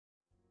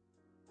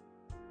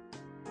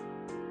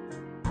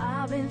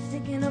been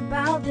thinking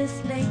about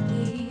this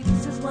lately.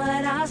 This is what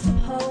I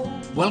suppose.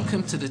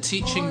 Welcome to the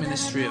teaching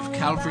ministry of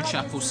Calvary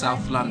Chapel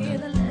South London.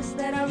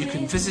 You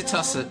can visit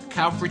us at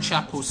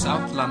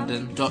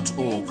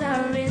calvarychapelsouth.london.org.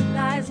 I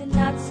realize you're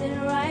not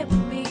sitting right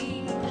with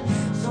me.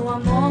 So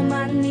I'm on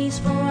my knees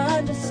for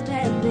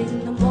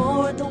understanding. The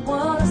more of the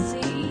world I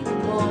see, the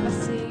more I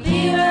see.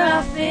 Here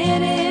I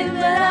fit in,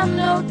 but I'm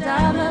no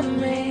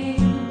diamond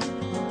ring.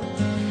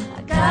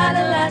 I got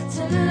a lot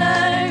to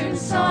learn,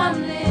 so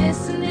I'm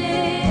listening.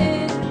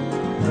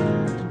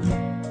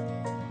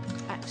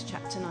 Acts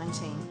chapter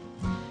 19.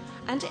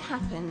 And it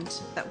happened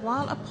that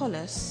while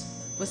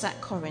Apollos was at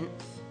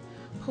Corinth,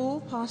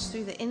 Paul passed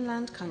through the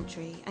inland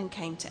country and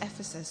came to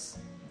Ephesus.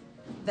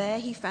 There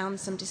he found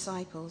some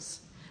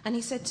disciples, and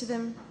he said to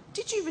them,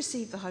 "Did you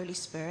receive the Holy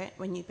Spirit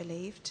when you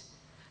believed?"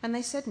 And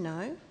they said,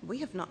 "No, we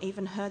have not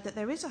even heard that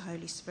there is a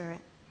Holy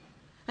Spirit."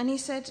 And he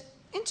said,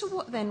 "Into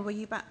what then were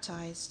you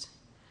baptized?"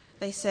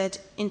 They said,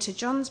 "Into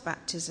John's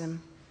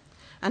baptism."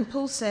 And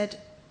Paul said,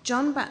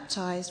 "John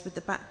baptized with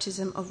the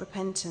baptism of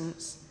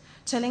repentance,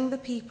 telling the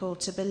people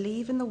to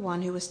believe in the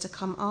one who was to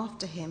come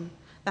after him,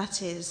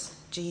 that is,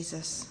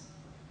 Jesus."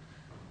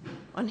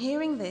 On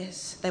hearing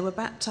this, they were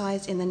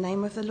baptized in the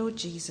name of the Lord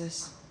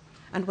Jesus.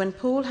 And when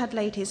Paul had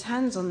laid his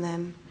hands on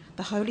them,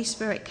 the Holy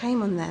Spirit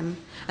came on them,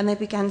 and they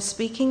began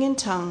speaking in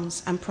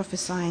tongues and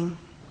prophesying.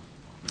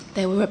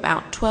 There were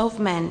about 12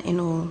 men in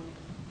all.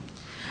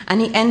 And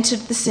he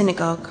entered the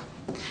synagogue,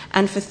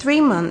 and for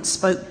 3 months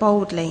spoke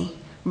boldly,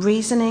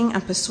 reasoning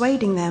and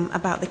persuading them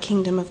about the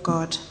kingdom of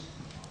God.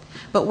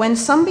 But when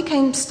some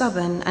became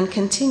stubborn and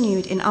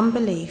continued in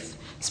unbelief,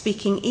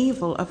 speaking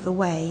evil of the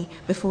way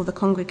before the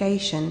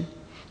congregation,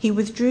 he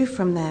withdrew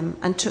from them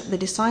and took the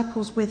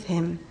disciples with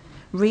him,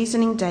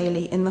 reasoning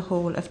daily in the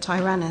hall of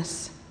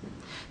Tyrannus.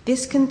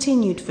 This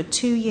continued for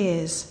 2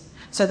 years,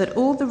 so that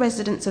all the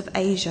residents of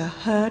Asia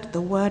heard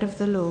the word of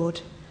the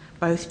Lord,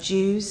 both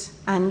Jews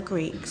and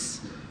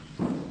Greeks.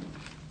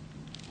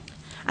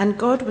 And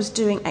God was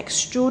doing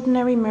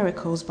extraordinary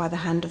miracles by the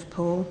hand of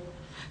Paul,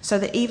 so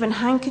that even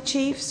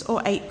handkerchiefs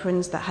or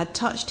aprons that had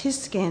touched his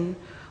skin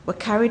were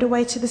carried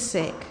away to the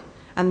sick,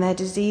 and their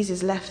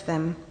diseases left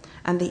them,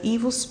 and the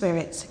evil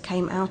spirits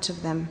came out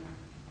of them.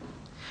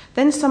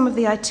 Then some of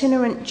the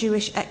itinerant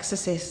Jewish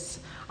exorcists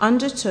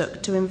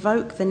undertook to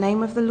invoke the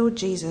name of the Lord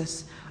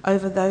Jesus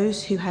over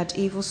those who had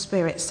evil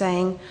spirits,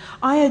 saying,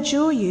 "I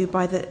adjure you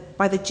by the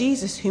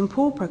Jesus whom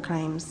Paul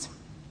proclaims."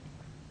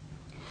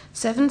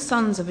 7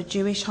 sons of a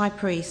Jewish high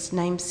priest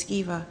named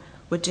Sceva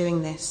were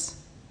doing this.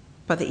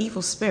 But the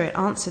evil spirit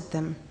answered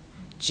them,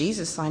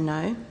 "Jesus I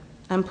know,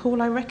 and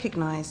Paul I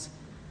recognize,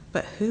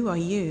 but who are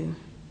you?"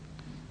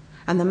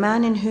 And the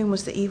man in whom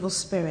was the evil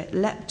spirit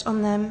leapt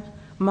on them,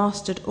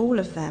 mastered all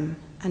of them,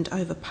 and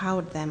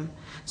overpowered them,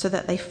 so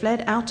that they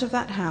fled out of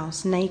that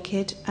house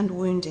naked and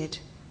wounded.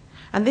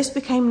 And this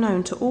became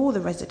known to all the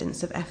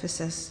residents of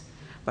Ephesus,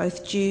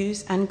 both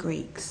Jews and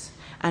Greeks,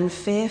 and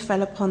fear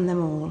fell upon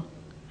them all,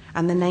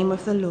 and the name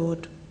of the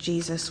Lord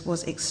Jesus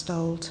was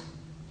extolled.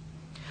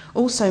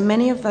 Also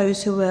many of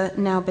those who were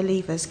now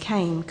believers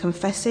came,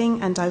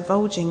 confessing and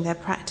divulging their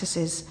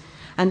practices,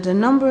 and a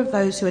number of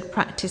those who had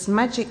practiced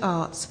magic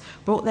arts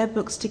brought their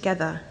books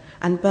together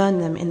and burned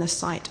them in the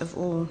sight of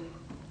all.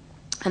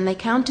 And they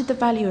counted the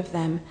value of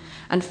them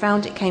and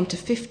found it came to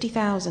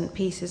 50,000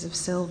 pieces of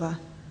silver.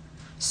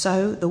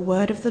 So the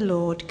word of the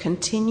Lord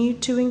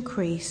continued to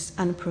increase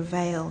and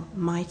prevail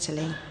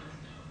mightily.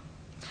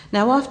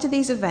 Now after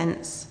these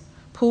events,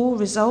 Paul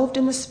resolved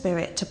in the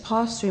Spirit to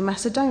pass through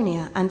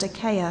Macedonia and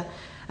Achaia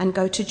and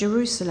go to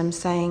Jerusalem,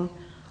 saying,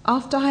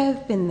 "After I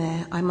have been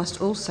there, I must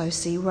also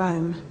see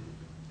Rome."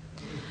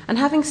 And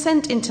having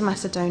sent into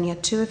Macedonia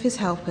 2 of his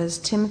helpers,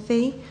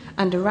 Timothy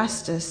and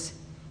Erastus,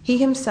 he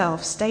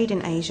himself stayed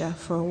in Asia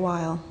for a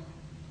while.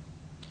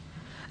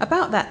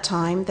 About that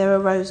time there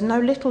arose no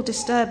little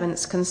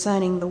disturbance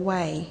concerning the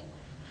way,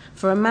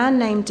 for a man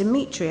named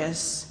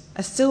Demetrius,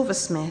 a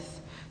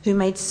silversmith, who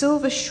made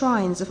silver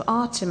shrines of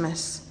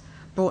Artemis,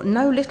 brought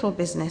no little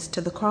business to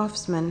the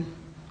craftsmen.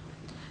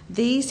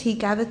 These he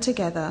gathered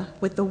together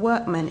with the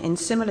workmen in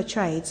similar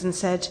trades and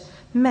said,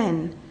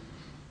 "Men,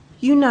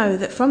 you know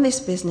that from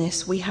this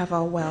business we have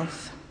our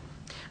wealth.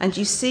 And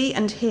you see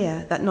and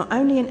hear that not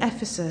only in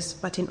Ephesus,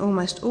 but in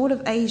almost all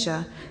of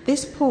Asia,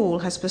 this Paul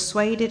has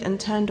persuaded and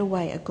turned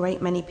away a great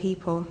many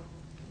people,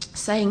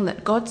 saying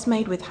that gods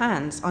made with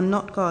hands are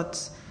not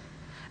gods.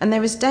 And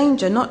there is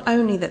danger not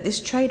only that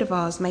this trade of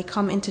ours may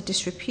come into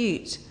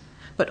disrepute,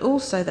 but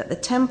also that the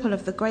temple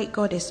of the great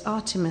goddess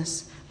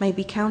Artemis may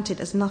be counted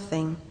as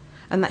nothing,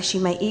 and that she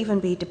may even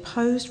be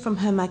deposed from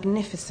her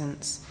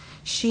magnificence,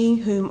 she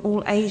whom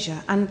all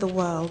Asia and the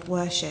world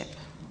worship."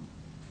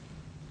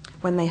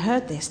 When they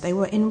heard this, they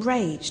were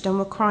enraged and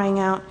were crying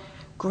out,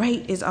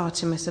 "Great is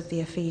Artemis of the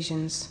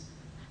Ephesians."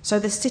 So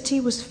the city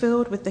was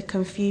filled with the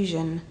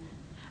confusion,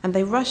 and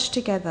they rushed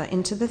together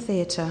into the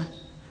theatre,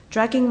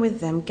 dragging with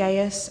them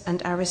Gaius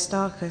and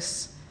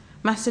Aristarchus,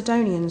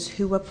 Macedonians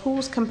who were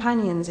Paul's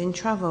companions in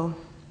travel.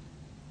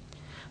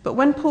 But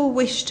when Paul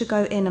wished to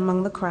go in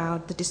among the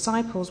crowd, the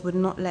disciples would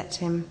not let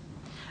him,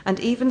 and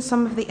even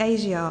some of the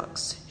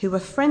Asiarchs, who were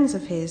friends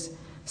of his,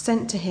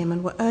 sent to him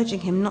and were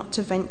urging him not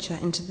to venture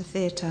into the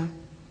theatre.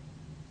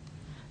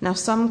 Now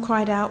some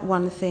cried out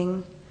one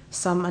thing,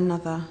 some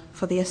another,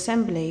 for the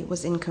assembly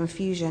was in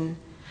confusion,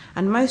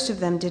 and most of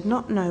them did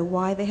not know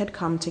why they had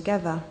come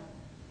together.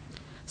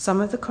 Some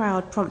of the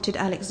crowd prompted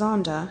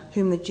Alexander,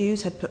 whom the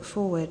Jews had put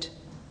forward,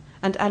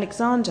 and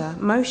Alexander,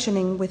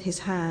 motioning with his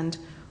hand,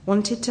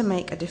 wanted to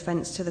make a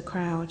defense to the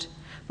crowd.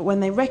 But when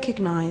they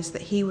recognized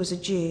that he was a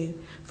Jew,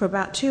 for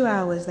about 2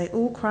 hours they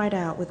all cried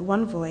out with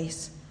one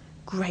voice,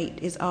 "Great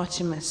is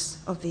Artemis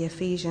of the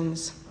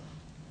Ephesians."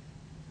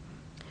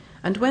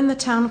 And when the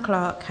town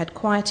clerk had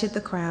quieted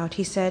the crowd,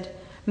 he said,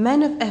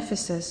 "Men of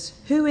Ephesus,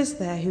 who is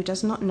there who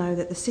does not know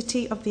that the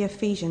city of the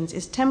Ephesians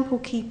is temple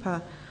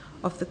keeper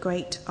of the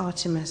great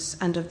Artemis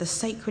and of the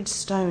sacred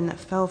stone that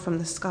fell from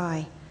the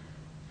sky?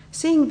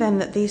 Seeing then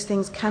that these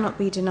things cannot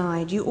be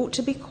denied, you ought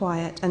to be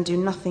quiet and do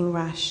nothing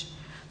rash.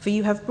 For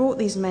you have brought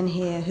these men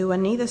here who are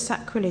neither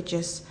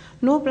sacrilegious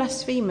nor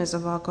blasphemers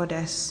of our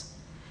goddess.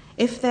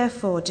 If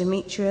therefore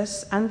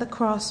Demetrius and the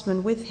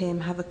craftsmen with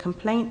him have a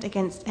complaint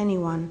against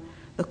anyone,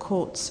 the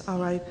courts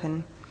are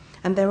open,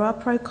 and there are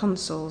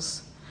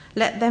proconsuls.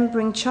 Let them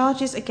bring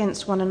charges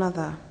against one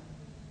another.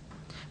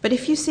 But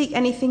if you seek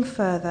anything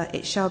further,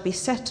 it shall be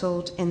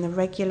settled in the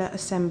regular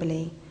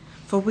assembly.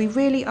 For we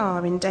really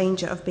are in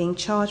danger of being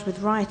charged with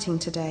rioting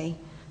today,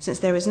 since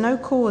there is no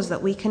cause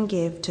that we can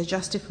give to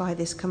justify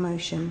this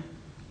commotion."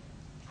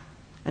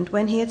 And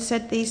when he had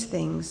said these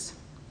things,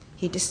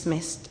 he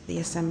dismissed the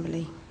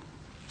assembly.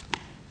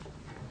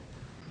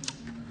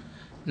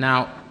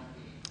 Now,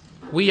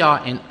 we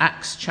are in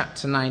Acts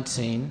chapter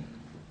 19,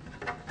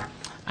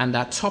 and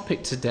our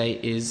topic today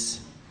is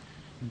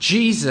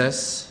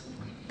Jesus,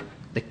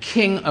 the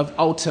King of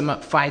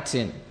Ultimate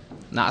Fighting.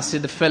 Now, I see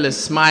the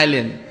fellas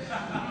smiling.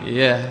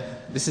 Yeah,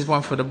 this is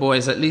one for the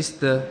boys. At least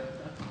the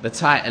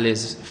title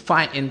is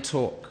Fighting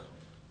Talk.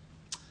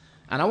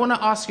 And I want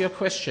to ask you a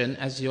question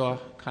as you're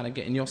kind of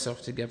getting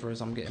yourself together,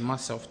 as I'm getting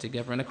myself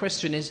together. And the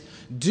question is,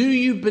 do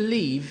you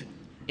believe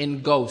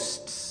in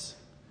ghosts?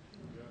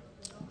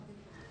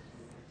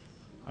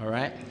 All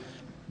right.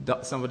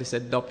 Somebody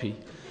said Doppy.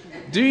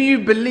 Do you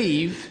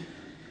believe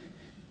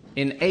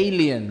in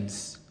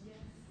aliens?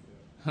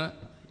 Huh?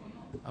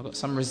 I've got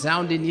some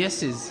resounding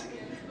yeses.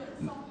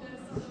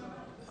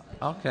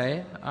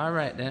 Okay, all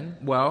right then.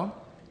 Well,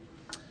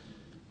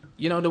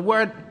 you know, the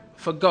word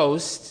for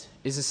ghost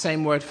is the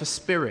same word for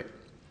spirit.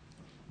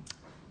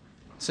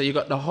 So you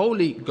got the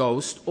Holy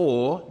Ghost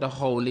or the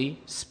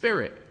Holy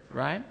Spirit,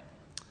 right?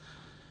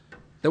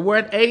 The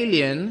word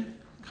alien,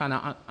 kind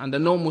of under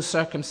normal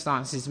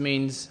circumstances,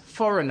 means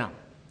foreigner,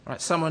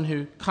 right? Someone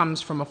who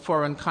comes from a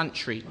foreign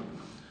country.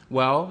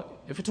 Well,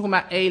 if we're talking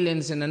about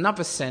aliens in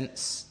another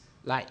sense,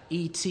 like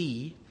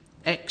E.T.,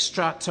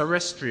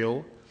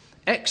 extraterrestrial,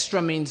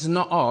 extra means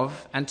not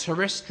of, and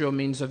terrestrial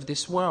means of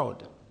this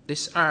world,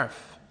 this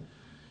earth.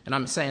 And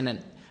I'm saying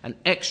an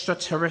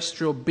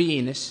extraterrestrial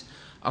being is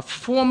a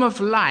form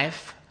of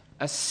life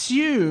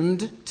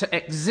assumed to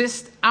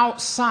exist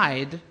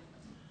outside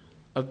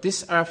of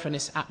this earth and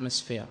its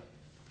atmosphere.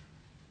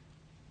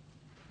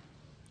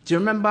 Do you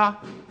remember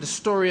the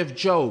story of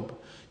Job?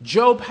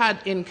 Job had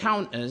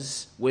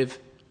encounters with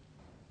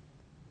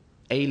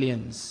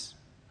aliens.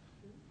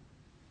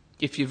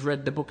 If you've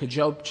read the book of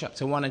Job,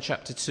 chapter 1 and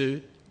chapter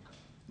 2,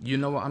 you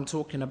know what I'm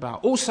talking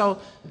about. Also,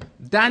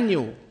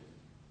 Daniel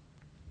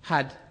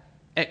had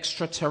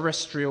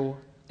extraterrestrial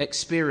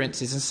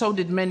experiences, and so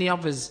did many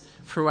others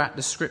throughout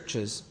the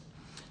scriptures.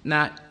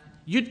 Now,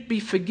 you'd be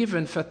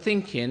forgiven for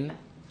thinking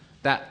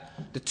that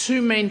the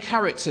two main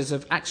characters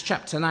of Acts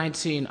chapter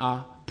 19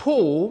 are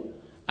Paul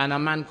and a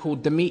man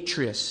called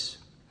Demetrius.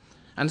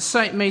 And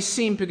so it may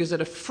seem because of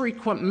the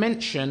frequent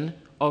mention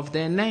of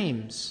their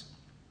names.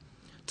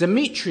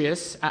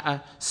 Demetrius, at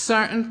a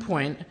certain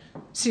point,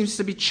 seems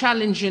to be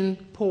challenging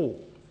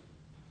Paul,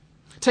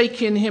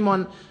 taking him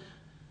on,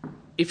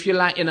 if you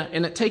like,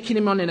 taking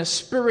him on in a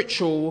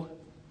spiritual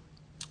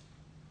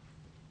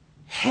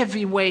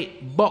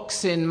heavyweight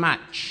boxing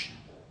match,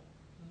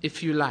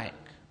 if you like.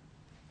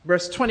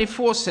 Verse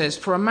 24 says,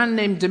 "For a man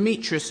named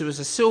Demetrius, who was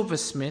a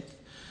silversmith,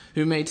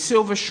 who made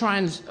silver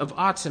shrines of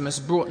Artemis,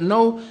 brought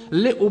no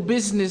little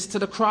business to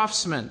the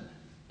craftsmen.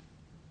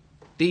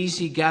 These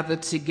he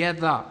gathered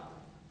together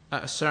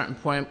at a certain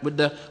point with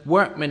the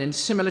workmen in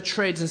similar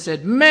trades and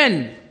said,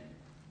 'Men,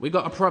 we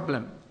got a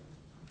problem.'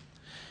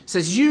 It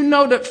says, 'You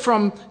know that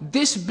from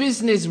this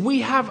business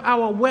we have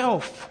our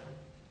wealth.'"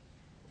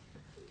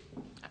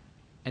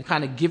 And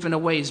kind of giving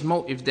away his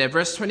motive there.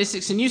 Verse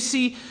 26, "And you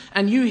see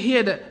and you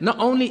hear that not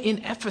only in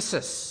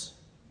Ephesus,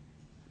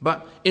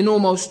 but in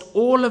almost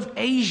all of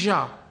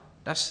Asia,"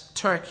 that's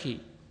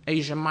Turkey,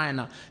 Asia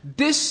Minor,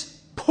 "this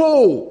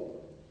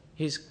Paul,"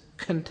 his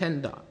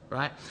contender,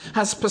 right,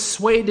 "has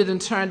persuaded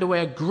and turned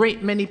away a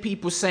great many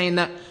people, saying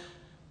that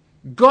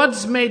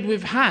gods made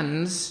with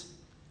hands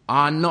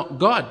are not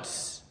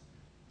gods,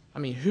 I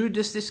mean, who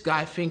does this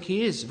guy think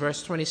he is?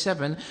 Verse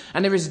 27,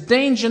 and there is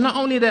danger not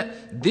only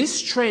that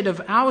this trade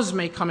of ours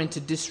may come into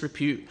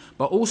disrepute,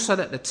 but also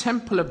that the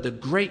temple of the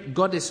great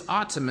goddess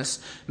Artemis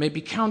may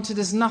be counted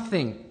as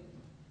nothing.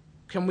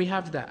 Can we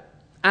have that?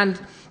 And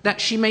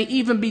that she may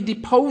even be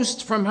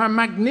deposed from her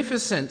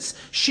magnificence,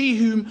 she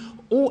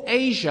whom all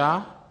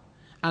Asia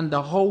and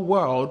the whole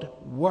world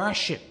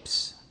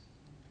worships.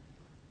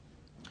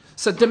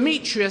 So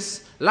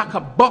Demetrius, like a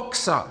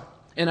boxer,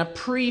 in a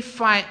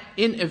pre-fight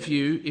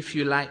interview, if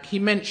you like, he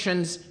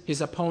mentions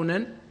his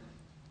opponent.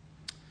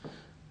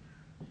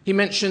 He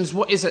mentions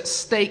what is at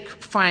stake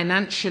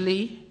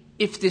financially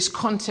if this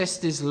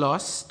contest is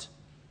lost.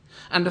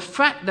 And the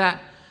fact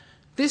that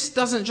this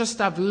doesn't just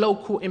have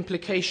local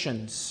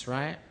implications,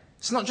 right?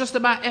 It's not just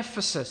about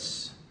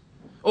Ephesus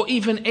or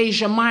even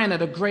Asia Minor,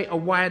 the greater,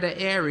 wider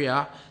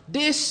area.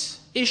 This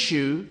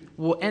issue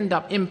will end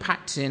up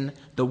impacting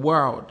the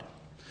world.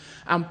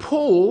 And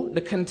Paul,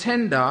 the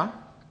contender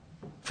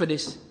for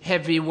this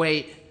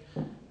heavyweight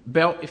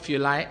belt, if you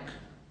like,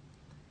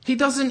 he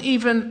doesn't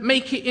even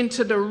make it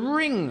into the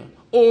ring,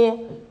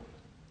 or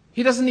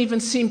he doesn't even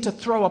seem to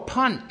throw a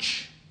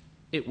punch,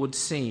 it would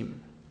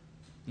seem.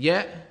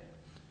 Yet,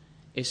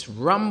 it's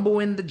rumble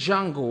in the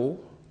jungle,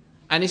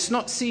 and it's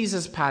not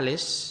Caesar's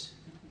palace,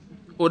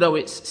 although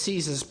it's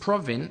Caesar's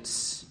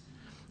province,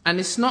 and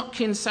it's not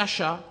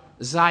Kinshasa,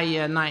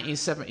 Zaire,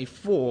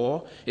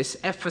 1974, it's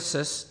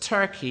Ephesus,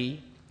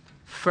 Turkey,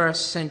 1st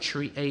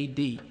century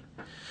AD.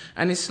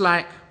 And it's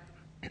like,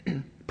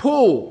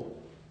 Paul,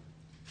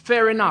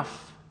 fair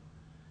enough.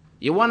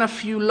 You won a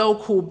few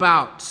local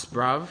bouts,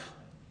 bruv.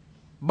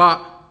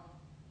 But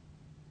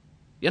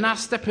you're now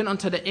stepping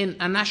onto the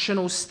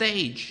international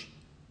stage.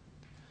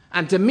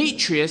 And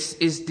Demetrius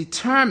is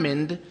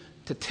determined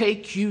to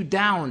take you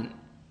down.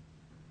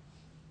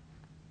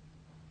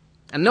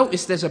 And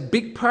notice there's a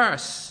big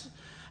purse.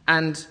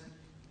 And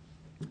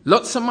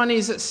lots of money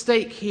is at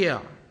stake here.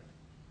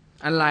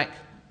 And like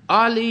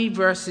Ali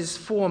versus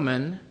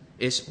Foreman,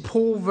 is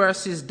Paul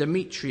versus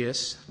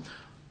Demetrius.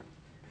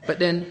 But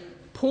then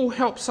Paul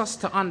helps us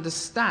to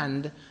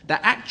understand that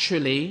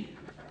actually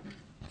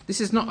this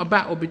is not a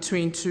battle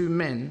between two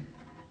men.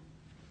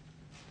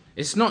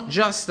 It's not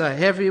just a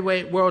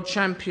heavyweight world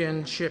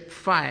championship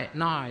fight.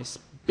 No, it's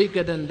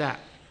bigger than that.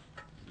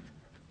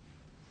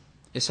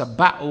 It's a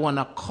battle on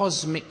a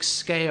cosmic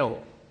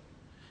scale.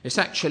 It's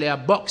actually a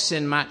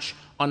boxing match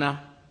on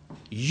a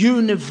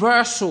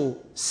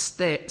universal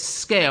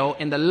scale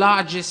in the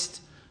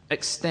largest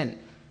extent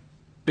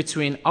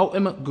between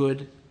ultimate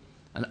good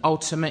and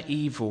ultimate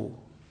evil.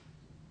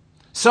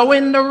 So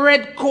in the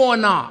red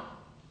corner,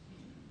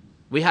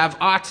 we have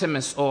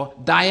Artemis, or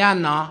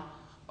Diana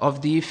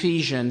of the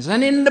Ephesians.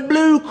 And in the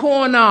blue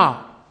corner,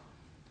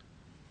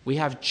 we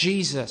have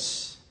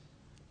Jesus,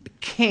 the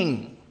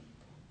King,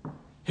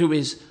 who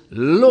is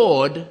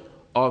Lord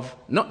of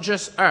not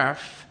just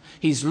earth,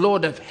 he's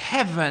Lord of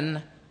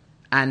heaven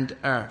and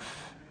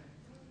earth.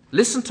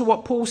 Listen to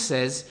what Paul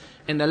says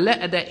in the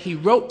letter that he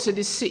wrote to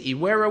this city.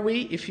 Where are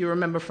we, if you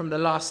remember from the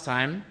last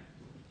time?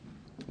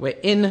 We're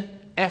in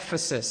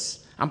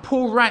Ephesus. And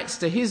Paul writes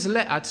to his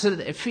letter to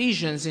the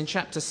Ephesians in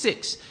chapter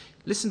 6.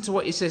 Listen to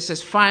what he says. He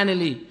says,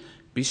 finally,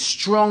 be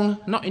strong,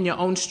 not in your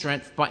own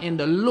strength, but in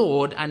the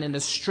Lord and in the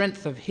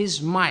strength of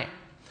his might.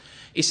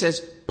 He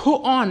says,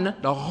 put on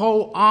the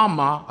whole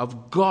armor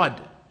of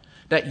God,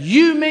 that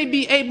you may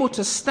be able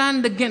to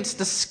stand against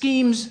the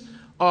schemes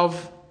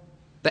of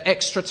the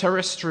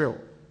extraterrestrial,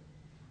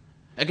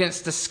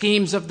 against the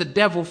schemes of the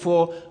devil,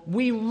 for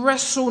we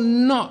wrestle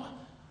not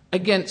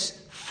against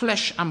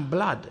flesh and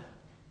blood,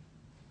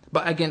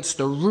 but against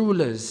the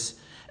rulers,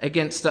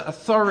 against the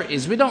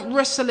authorities. We don't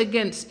wrestle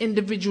against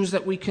individuals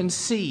that we can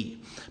see,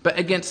 but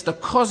against the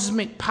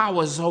cosmic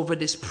powers over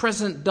this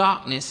present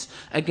darkness,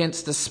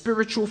 against the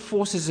spiritual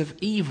forces of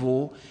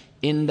evil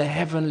in the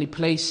heavenly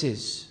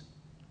places.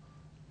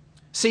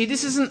 See,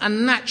 this isn't a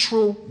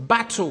natural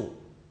battle.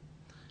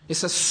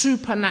 It's a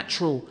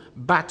supernatural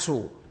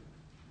battle.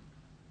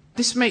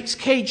 This makes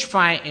cage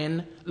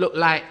fighting look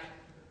like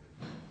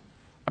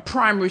a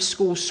primary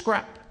school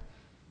scrap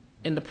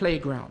in the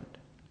playground.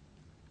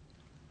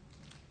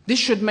 This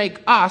should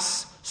make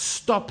us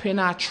stop in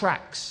our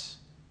tracks.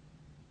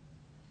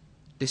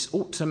 This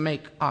ought to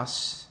make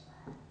us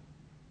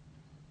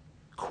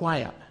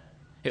quiet.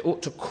 It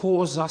ought to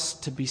cause us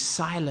to be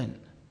silent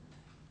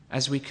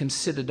as we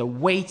consider the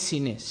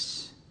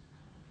weightiness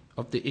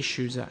of the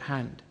issues at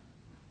hand.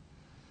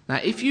 Now,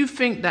 if you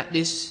think that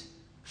this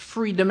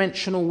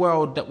three-dimensional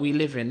world that we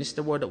live in, this is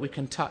the world that we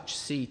can touch,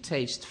 see,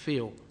 taste,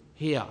 feel,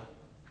 hear.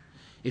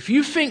 If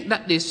you think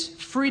that this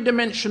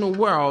three-dimensional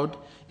world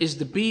is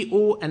the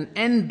be-all and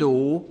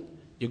end-all,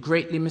 you're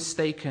greatly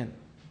mistaken.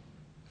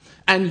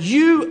 And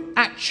you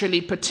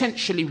actually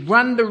potentially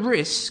run the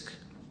risk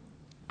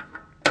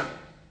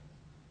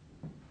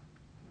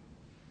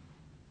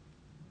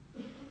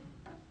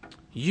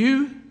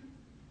you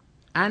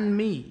and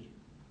me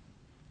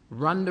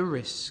run the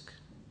risk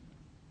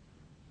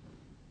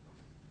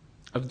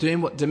of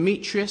doing what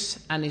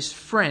Demetrius and his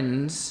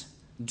friends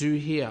do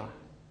here.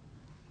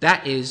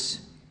 That is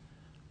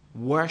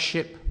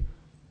worship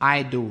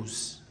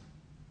idols.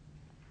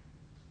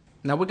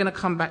 Now we're going to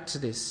come back to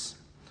this.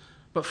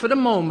 But for the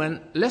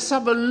moment, let's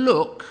have a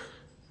look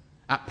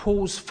at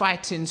Paul's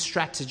fighting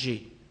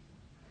strategy,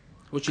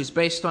 which is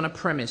based on a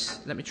premise.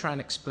 Let me try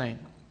and explain.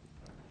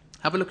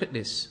 Have a look at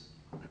this.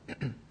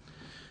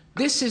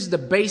 This is the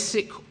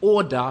basic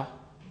order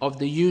of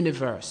the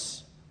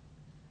universe.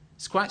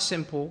 It's quite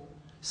simple.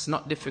 It's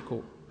not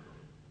difficult.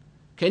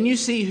 Can you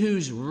see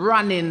who's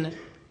running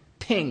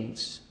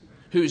things?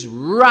 Who's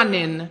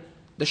running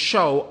the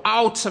show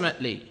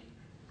ultimately?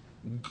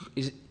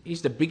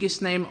 He's the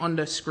biggest name on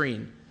the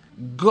screen.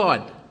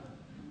 God.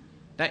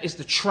 That is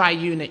the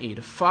triunity,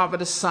 the Father,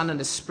 the Son, and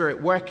the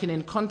Spirit working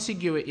in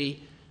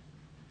contiguity,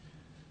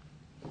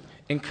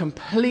 in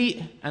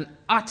complete and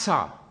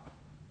utter.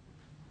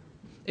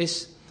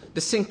 It's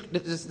the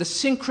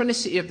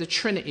synchronicity of the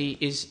Trinity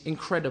is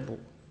incredible,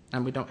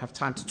 and we don't have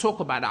time to talk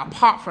about that,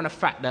 apart from the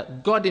fact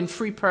that God in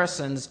three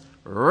persons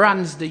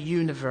runs the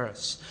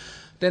universe.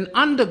 Then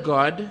under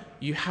God,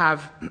 you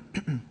have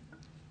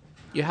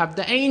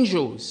the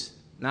angels.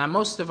 Now,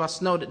 most of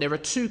us know that there are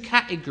two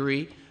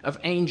categories of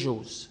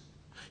angels.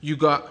 You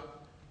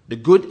got the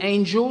good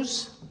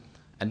angels,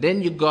 and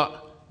then you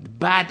got the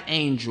bad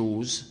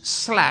angels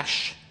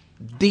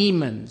 /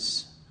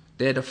 demons.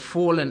 They're the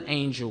fallen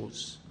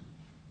angels.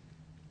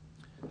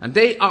 And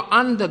they are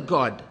under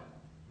God.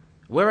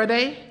 Where are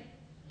they?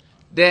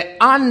 They're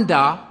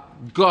under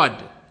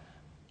God.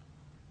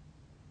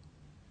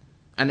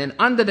 And then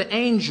under the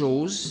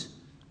angels,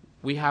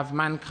 we have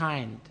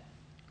mankind,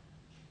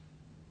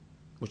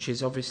 which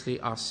is obviously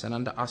us. And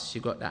under us,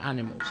 you got the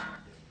animals.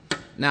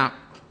 Now,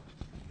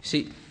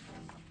 see,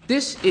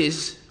 this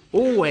is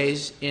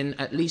always in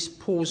at least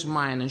Paul's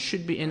mind and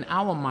should be in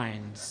our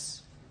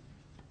minds,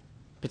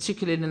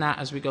 particularly now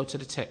as we go to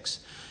the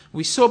text.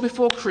 We saw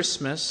before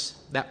Christmas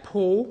that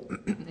Paul,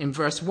 in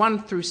verse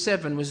 1 through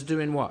 7, was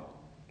doing what?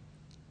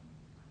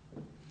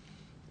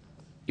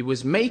 He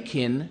was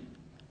making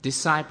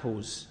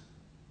disciples.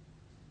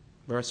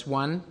 Verse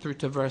 1 through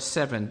to verse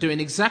 7. Doing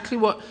exactly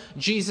what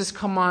Jesus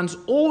commands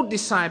all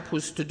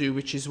disciples to do,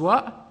 which is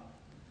what?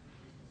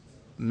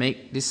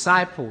 Make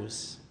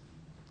disciples.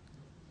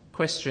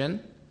 Question: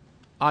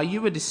 are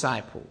you a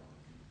disciple?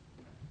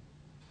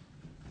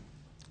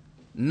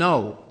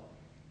 No.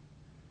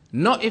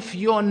 Not if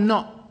you're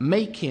not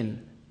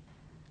making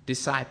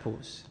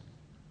disciples.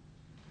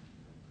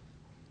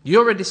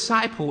 You're a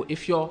disciple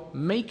if you're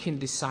making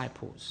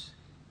disciples.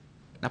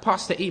 Now,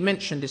 Pastor E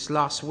mentioned this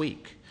last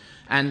week,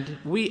 and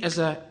we as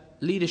a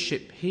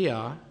leadership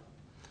here,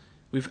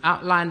 we've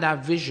outlined our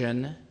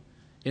vision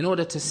in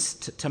order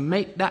to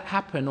make that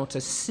happen, or to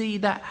see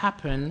that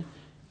happen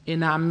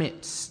in our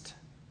midst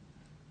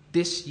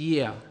this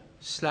year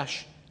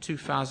 /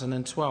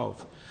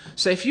 2012.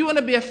 So if you want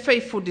to be a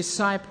faithful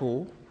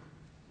disciple,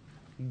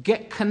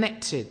 get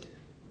connected,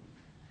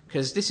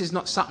 because this is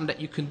not something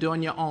that you can do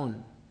on your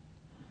own.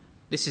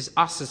 This is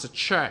us as a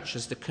church,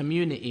 as the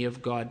community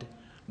of God,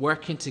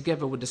 working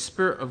together with the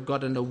Spirit of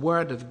God and the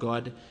Word of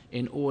God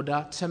in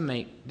order to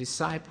make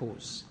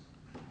disciples.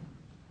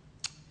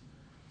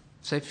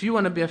 So if you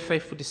want to be a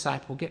faithful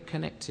disciple, get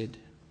connected.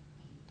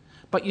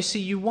 But you see,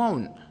 you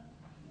won't.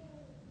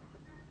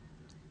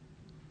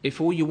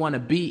 If all you want to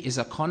be is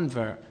a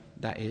convert,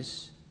 that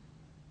is.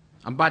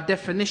 And by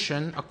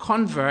definition, a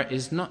convert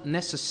is not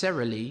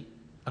necessarily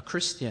a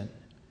Christian.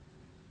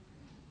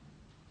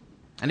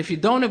 And if you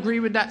don't agree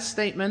with that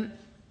statement,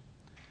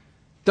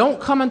 don't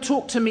come and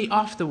talk to me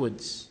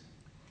afterwards.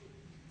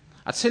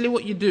 I tell you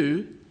what you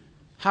do.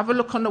 Have a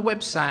look on the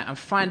website and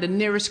find the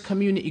nearest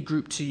community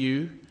group to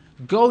you.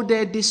 Go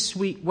there this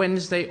week,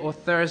 Wednesday or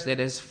Thursday.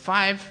 There's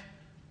five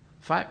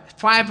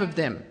of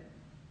them.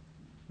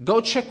 Go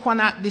check one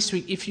out this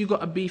week if you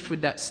got a beef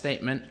with that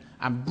statement,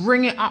 and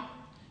bring it up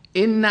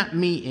in that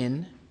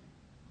meeting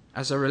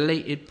as a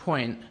related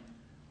point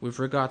with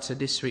regard to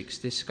this week's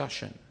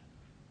discussion.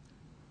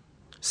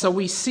 So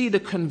we see the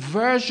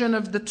conversion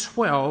of the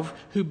 12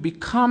 who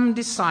become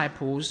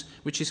disciples,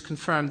 which is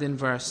confirmed in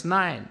verse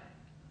 9.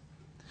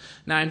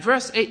 Now in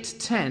verse 8 to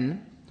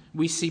 10,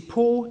 we see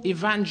Paul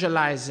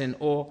evangelizing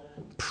or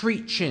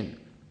preaching.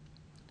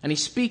 And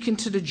he's speaking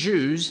to the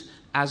Jews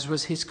as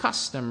was his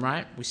custom,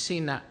 right? We've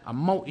seen that a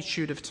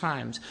multitude of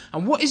times.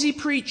 And what is he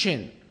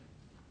preaching?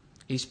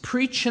 He's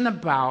preaching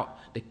about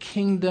the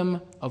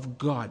kingdom of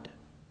God.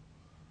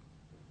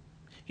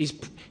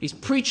 He's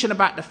preaching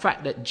about the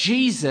fact that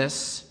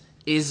Jesus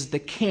is the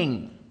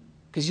king.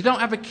 Because you don't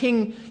have a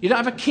king, you don't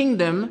have a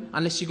kingdom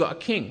unless you got a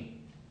king.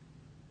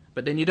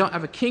 But then you don't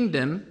have a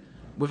kingdom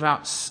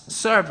without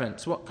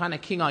servants. What kind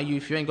of king are you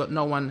if you ain't got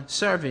no one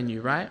serving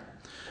you, right?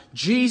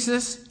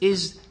 Jesus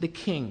is the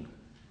king.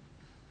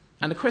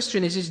 And the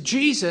question is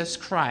Jesus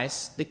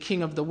Christ the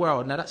king of the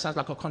world? Now that sounds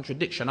like a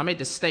contradiction. I made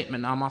this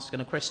statement, now I'm asking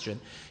a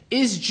question.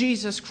 Is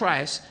Jesus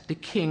Christ the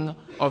king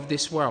of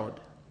this world?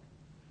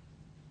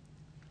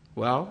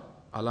 Well,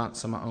 I'll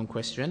answer my own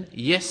question.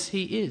 Yes,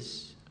 he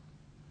is.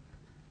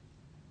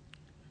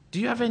 Do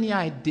you have any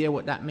idea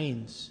what that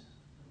means?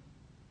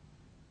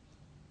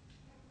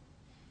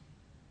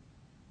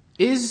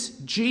 Is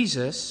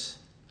Jesus,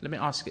 let me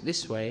ask it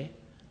this way,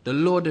 the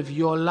Lord of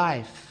your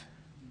life?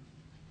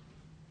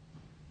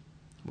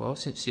 Well,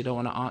 since you don't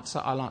want to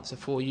answer, I'll answer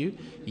for you.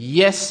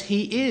 Yes,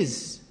 he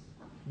is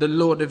the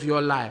Lord of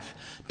your life.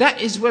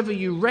 That is whether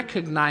you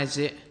recognize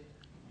it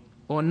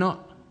or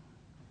not.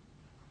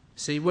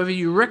 See, whether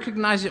you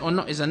recognize it or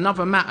not is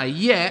another matter.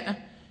 Yet,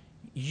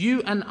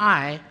 you and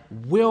I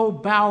will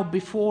bow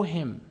before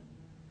him.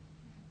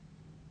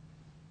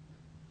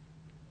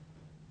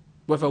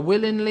 Whether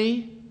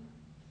willingly,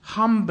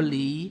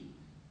 humbly,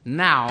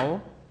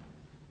 now.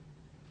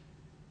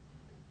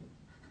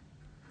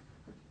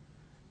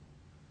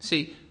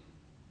 See,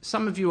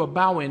 some of you are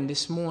bowing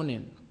this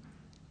morning.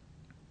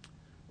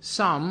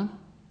 Some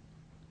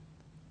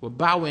were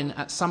bowing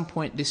at some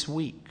point this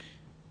week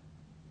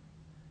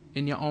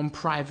in your own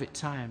private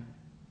time.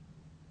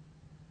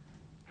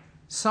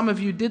 Some of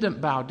you didn't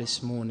bow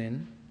this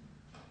morning,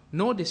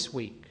 nor this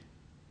week.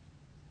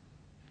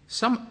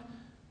 Some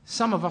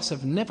of us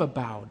have never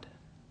bowed.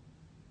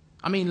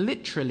 I mean,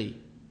 literally,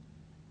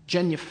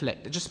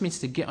 genuflect. It just means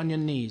to get on your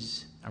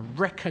knees and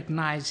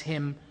recognize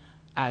him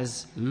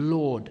as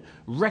Lord.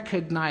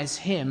 Recognize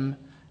him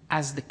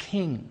as the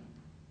King.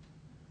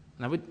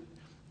 Now,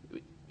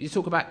 you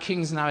talk about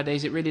kings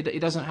nowadays, it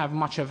doesn't have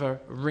much of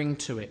a ring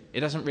to it. It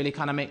doesn't really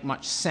kind of make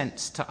much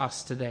sense to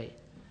us today.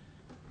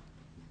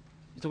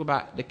 You talk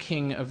about the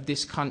king of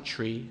this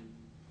country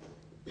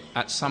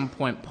at some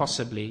point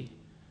possibly,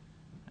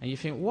 and you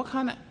think, what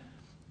kind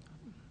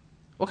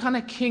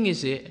of king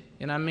is it,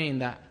 you know what I mean,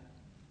 that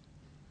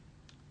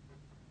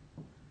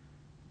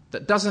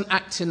doesn't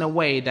act in a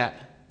way that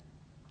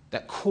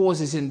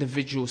causes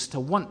individuals to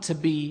want to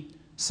be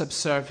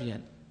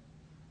subservient?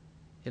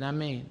 You know what I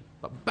mean?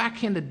 But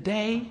back in the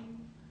day,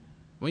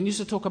 when you used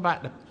to talk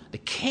about the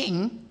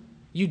king,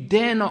 you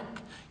dare not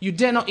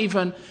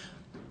even,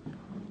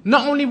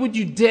 not only would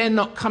you dare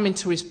not come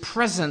into his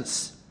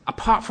presence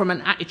apart from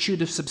an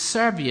attitude of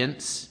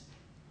subservience,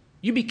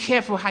 you be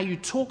careful how you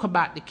talk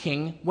about the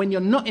king when you're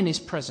not in his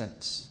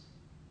presence.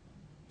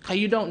 Because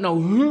you don't know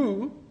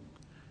who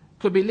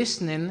could be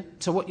listening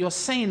to what you're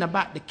saying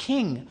about the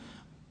king.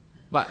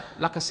 But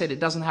like I said,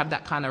 it doesn't have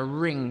that kind of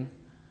ring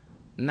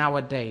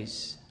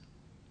nowadays.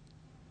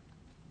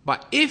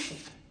 But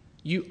if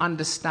you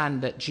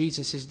understand that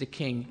Jesus is the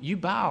king, you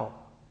bow.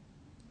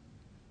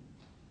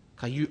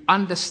 Because you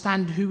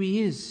understand who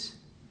he is.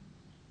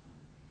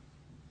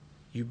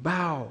 You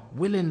bow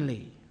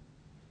willingly.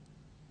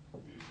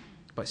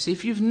 But see,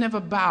 if you've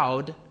never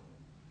bowed,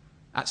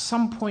 at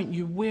some point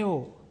you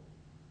will.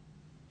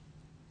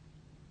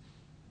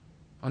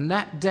 On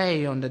that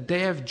day, on the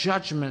day of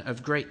judgment,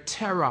 of great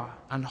terror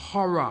and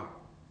horror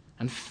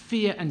and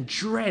fear and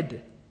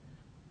dread,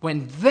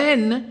 when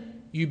then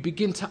you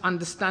begin to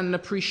understand and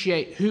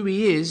appreciate who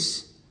he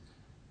is,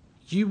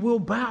 you will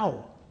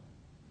bow.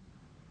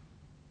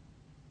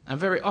 And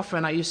very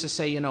often I used to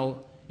say,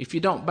 if you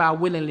don't bow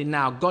willingly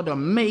now, God will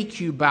make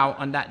you bow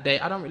on that day.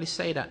 I don't really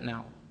say that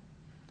now.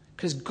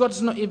 Because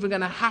God's not even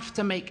going to have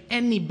to make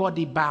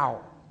anybody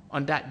bow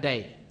on that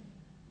day.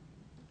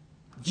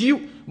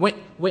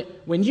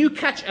 When you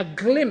catch a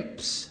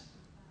glimpse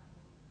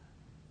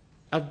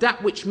of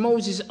that which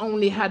Moses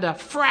only had a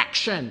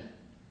fraction,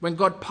 when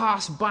God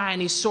passed by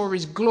and he saw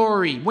his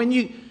glory, when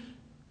you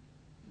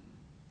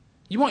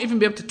won't even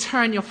be able to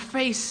turn your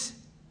face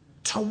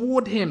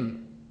toward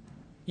him.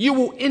 You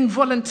will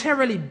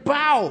involuntarily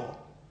bow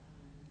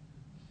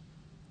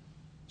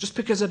just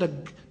because of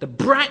the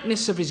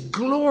brightness of his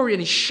glory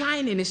and his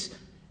shining.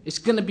 It's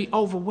going to be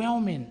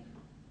overwhelming.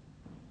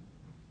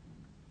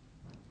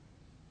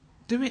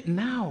 Do it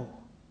now.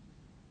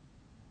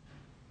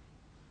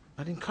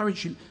 I'd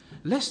encourage you,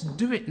 let's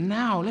do it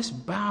now. Let's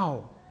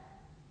bow.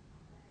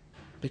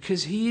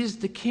 Because he is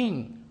the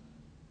king.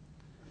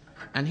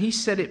 And he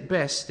said it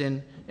best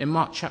in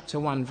Mark chapter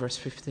 1, verse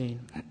 15.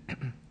 It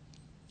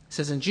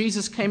says, and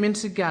Jesus came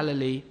into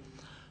Galilee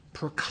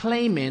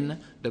proclaiming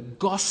the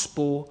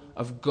gospel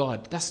of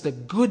God. That's the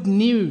good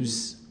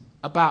news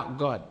about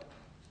God.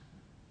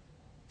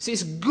 See,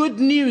 it's good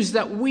news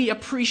that we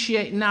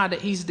appreciate now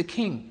that he's the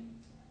king.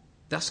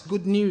 That's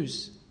good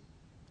news.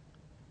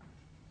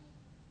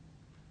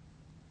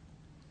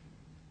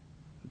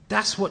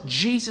 That's what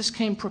Jesus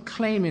came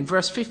proclaiming,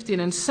 verse 15,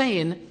 and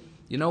saying,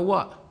 you know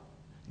what?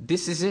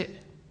 This is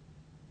it.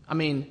 I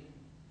mean,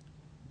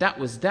 that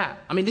was that.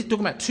 I mean, this is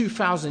talking about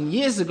 2,000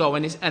 years ago,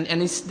 and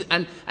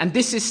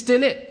this is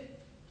still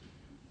it.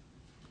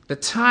 The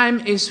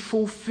time is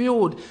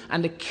fulfilled,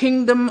 and the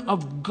kingdom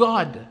of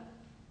God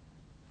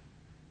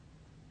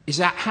is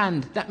at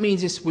hand. That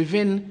means it's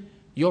within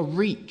your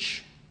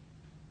reach.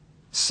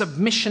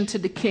 Submission to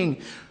the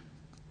king.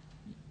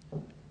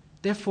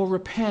 Therefore,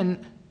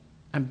 repent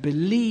and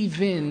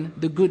believe in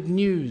the good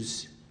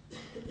news.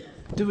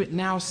 Do it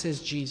now,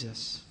 says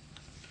Jesus.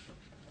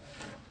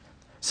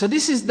 So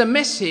this is the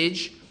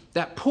message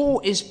that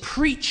Paul is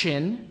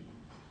preaching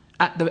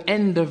at the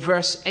end of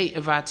verse 8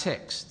 of our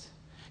text.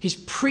 He's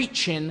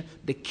preaching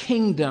the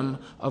kingdom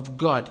of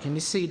God. Can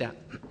you see that?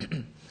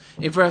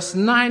 in verse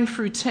 9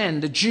 through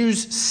 10, the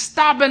Jews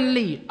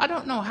stubbornly, I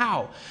don't know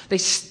how, they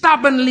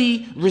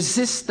stubbornly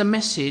resist the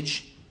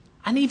message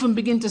and even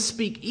begin to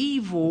speak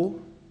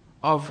evil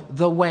of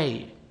the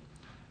way,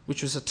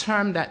 which was a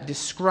term that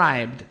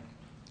described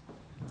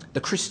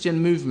the Christian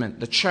movement,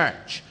 the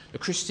church, the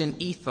Christian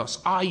ethos.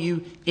 Are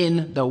you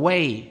in the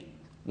way,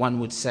 one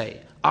would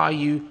say? Are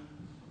you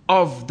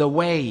of the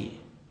way,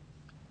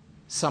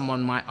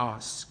 someone might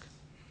ask.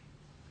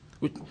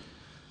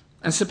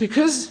 And so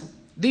because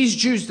these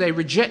Jews, they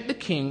reject the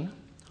king,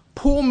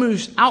 Paul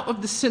moves out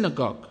of the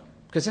synagogue,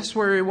 because that's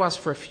where he was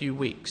for a few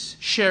weeks,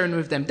 sharing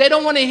with them. They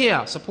don't want to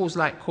hear, so Paul's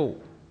like,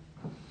 cool.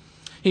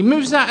 He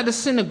moves out of the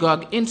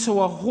synagogue into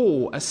a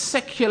hall, a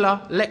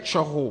secular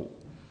lecture hall,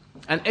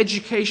 an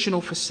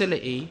educational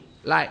facility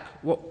like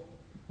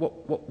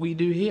what we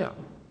do here.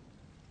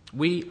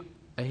 We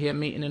are here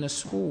meeting in a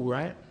school,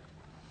 right?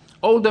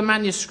 Older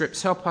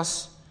manuscripts help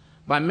us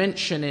by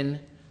mentioning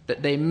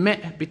that they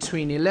met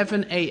between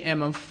 11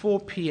 a.m. and 4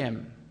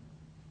 p.m.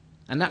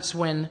 And that's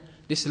when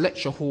this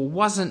lecture hall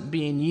wasn't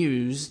being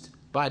used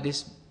by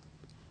this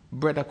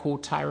brother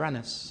called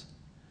Tyrannus.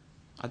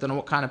 I don't know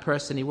what kind of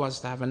person he was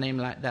to have a name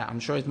like that. I'm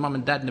sure his mum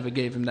and dad never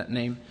gave him that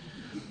name.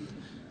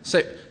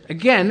 So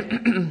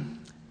again,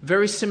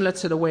 very similar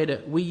to the way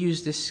that we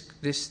use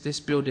this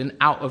building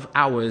out of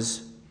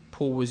hours,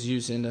 Paul was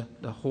using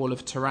the hall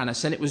of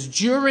Tyrannus. And it was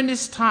during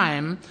this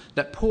time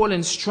that Paul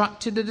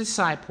instructed the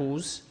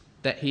disciples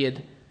that he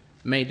had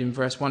made in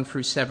verse 1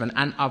 through 7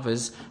 and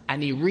others,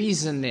 and he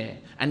reasoned there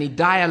and he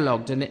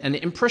dialogued, and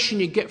the impression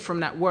you get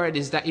from that word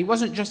is that he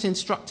wasn't just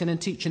instructing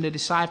and teaching the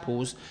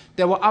disciples.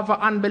 There were other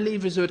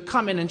unbelievers who would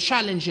come in and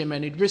challenge him,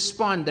 and he'd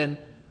respond. And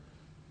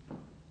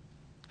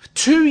for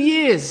 2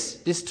 years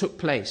this took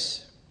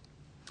place,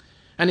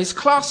 and his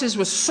classes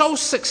were so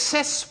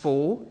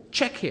successful,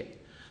 check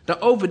it, that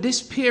over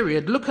this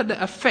period, look at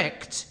the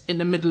effect in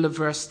the middle of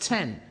verse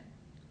 10.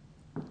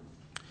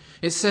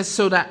 It says,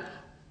 so that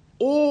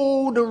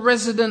all the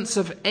residents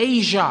of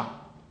Asia,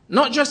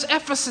 not just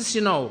Ephesus,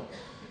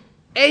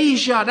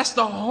 Asia, that's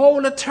the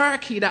whole of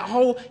Turkey, that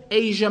whole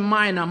Asia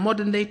Minor,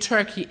 modern day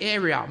Turkey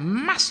area,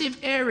 massive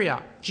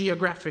area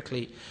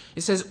geographically.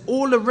 It says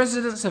all the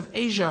residents of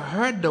Asia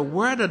heard the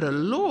word of the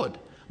Lord,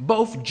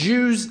 both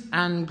Jews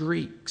and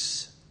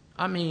Greeks.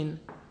 I mean,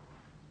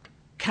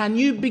 can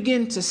you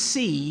begin to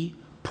see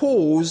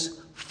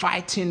Paul's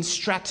fighting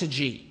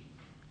strategy?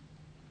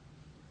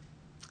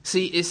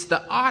 See, it's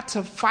the art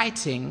of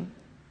fighting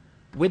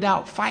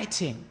without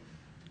fighting.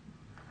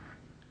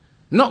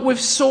 Not with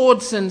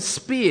swords and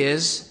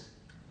spears.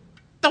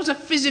 Those are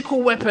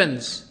physical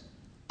weapons.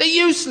 They're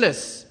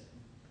useless.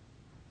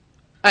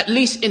 At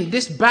least in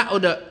this battle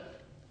that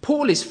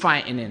Paul is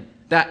fighting in,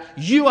 that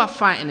you are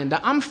fighting in,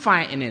 that I'm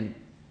fighting in.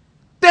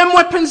 Them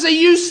weapons are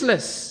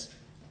useless.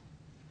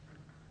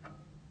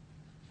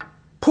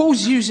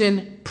 Paul's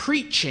using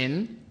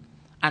preaching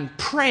and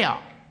prayer.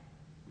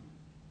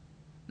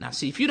 Now,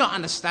 see, if you don't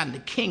understand the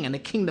king and the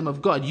kingdom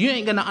of God, you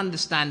ain't going to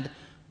understand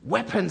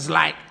weapons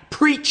like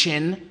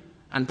preaching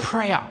and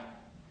prayer.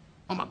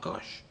 Oh my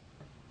gosh.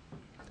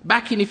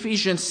 Back in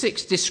Ephesians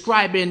 6,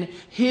 describing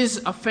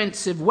his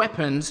offensive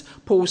weapons,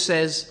 Paul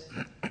says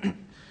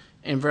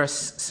in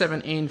verse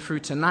 17 through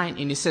to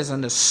 19, he says,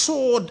 and the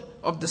sword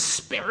of the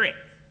Spirit.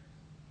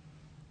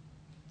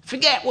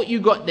 Forget what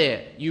you got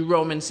there, you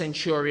Roman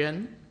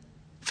centurion.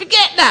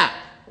 Forget that.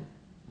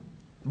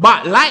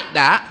 But like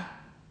that,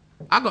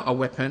 I got a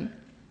weapon,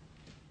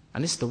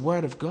 and it's the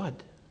word of God.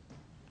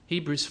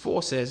 Hebrews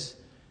 4 says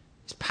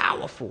it's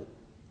powerful.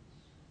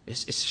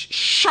 It's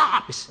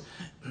sharp.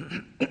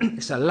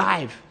 It's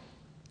alive.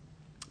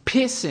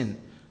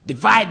 Piercing,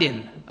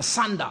 dividing,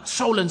 asunder,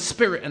 soul and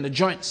spirit and the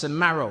joints and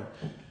marrow.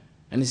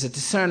 And it's a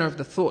discerner of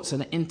the thoughts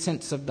and the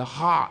intents of the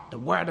heart. The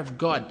word of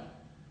God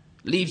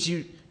leaves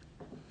you.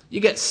 You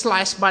get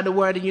sliced by the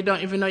word and you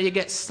don't even know you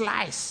get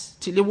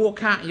sliced. Till you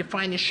walk out and you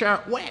find your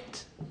shirt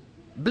wet,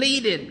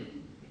 bleeding.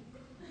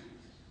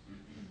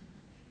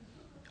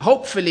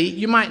 Hopefully,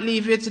 you might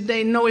leave here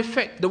today, no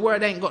effect. The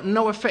word ain't got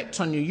no effect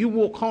on you. You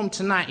walk home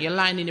tonight, you're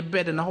lying in your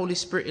bed and the Holy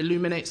Spirit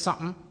illuminates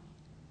something.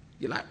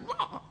 You're like,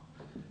 wow,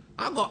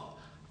 I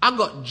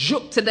got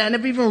juked today. I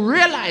never even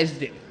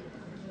realized it.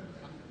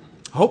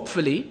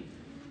 Hopefully.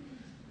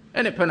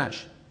 Innit,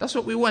 Panache? That's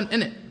what we want,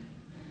 innit?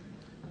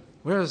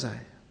 Where was I?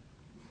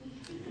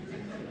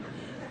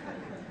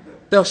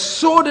 The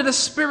sword of the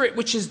Spirit,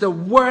 which is the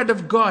word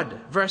of God.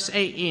 Verse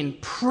 18,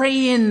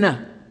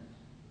 praying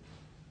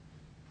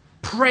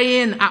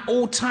at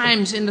all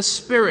times in the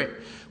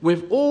Spirit,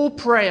 with all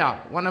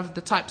prayer. One of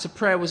the types of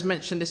prayer was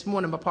mentioned this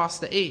morning by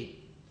Pastor E.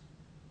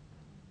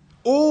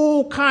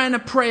 All kind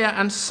of prayer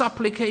and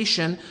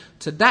supplication,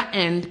 to that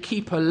end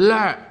keep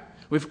alert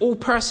with all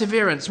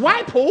perseverance.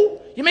 Why,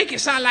 Paul? You make it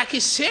sound like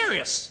it's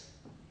serious.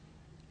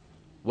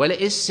 Well,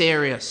 it is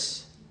serious.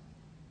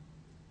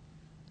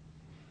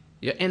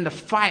 You're in the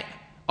fight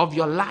of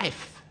your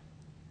life.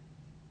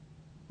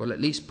 Well,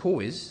 at least Paul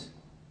is.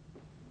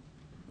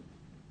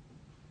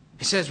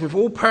 He says, with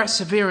all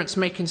perseverance,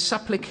 making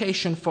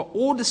supplication for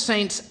all the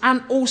saints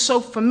and also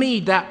for me,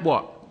 that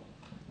what?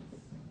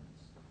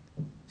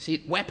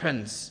 See,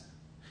 weapons.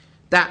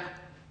 That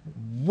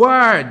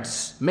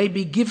words may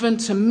be given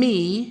to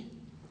me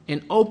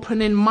in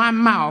opening my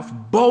mouth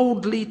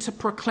boldly to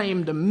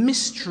proclaim the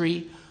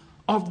mystery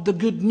of the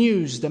good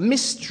news, the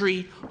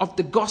mystery of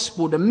the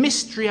gospel, the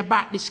mystery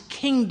about this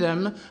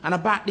kingdom and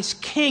about this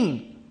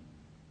king.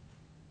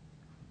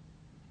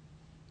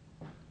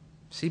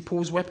 See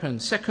Paul's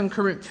weapons. 2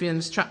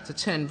 Corinthians chapter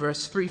 10,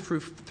 verse 3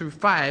 through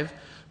 5,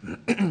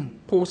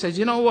 Paul says,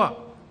 you know what?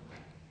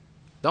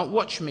 Don't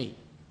watch me.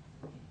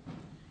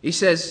 He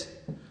says,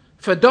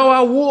 for though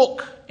I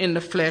walk in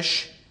the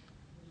flesh,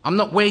 I'm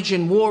not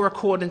waging war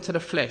according to the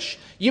flesh.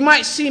 You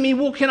might see me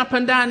walking up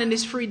and down in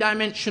this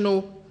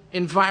three-dimensional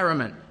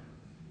environment.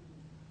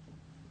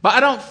 But I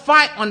don't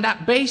fight on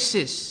that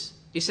basis.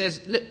 He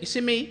says, look, you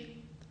see me?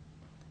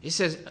 He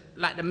says,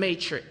 like the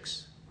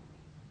Matrix.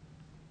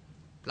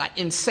 Like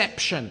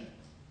Inception.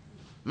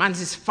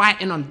 Man's is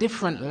fighting on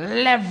different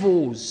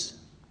levels.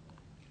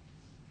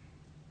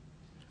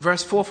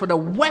 Verse 4, for the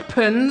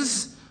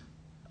weapons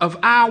of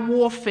our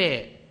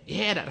warfare.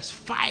 Yeah, that's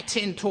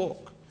fighting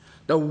talk.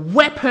 The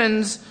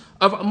weapons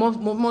of,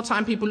 more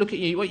time people look at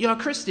you, well, you're a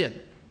Christian.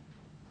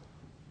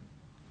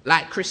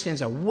 Like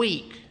Christians are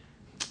weak.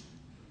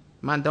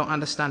 Man don't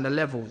understand the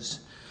levels.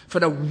 For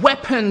the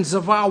weapons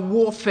of our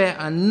warfare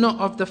are not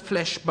of the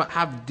flesh, but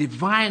have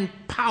divine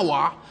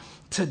power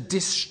to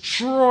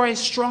destroy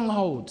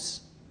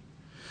strongholds.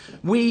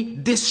 We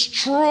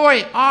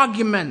destroy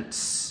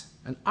arguments.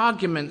 And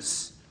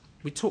arguments,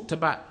 we talked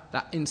about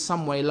that in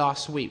some way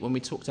last week when we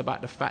talked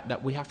about the fact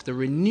that we have to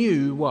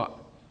renew what?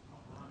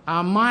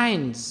 Our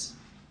minds.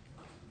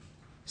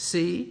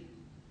 See?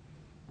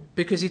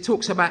 Because he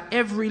talks about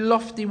every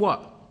lofty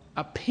what?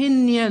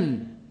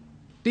 Opinion.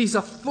 These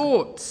are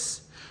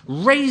thoughts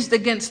raised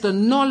against the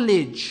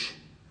knowledge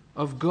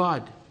of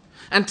God.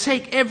 And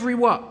take every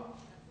what?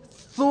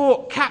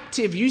 Thought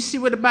captive. You see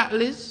where the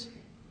battle is?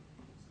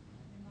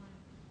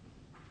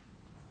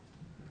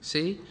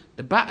 See?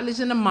 The battle is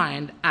in the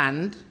mind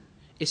and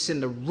it's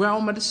in the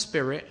realm of the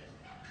spirit.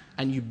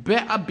 And you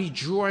better be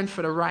drawing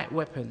for the right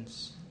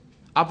weapons.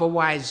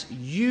 Otherwise,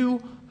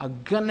 you are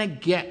going to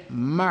get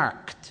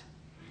murked.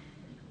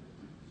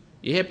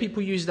 You hear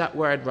people use that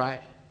word,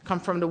 right? Come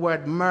from the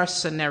word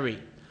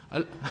mercenary.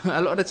 A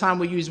lot of the time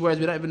we use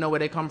words, we don't even know where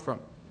they come from.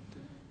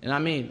 You know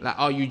what I mean? Like,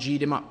 oh, you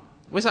G'd him up.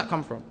 Where's that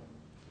come from?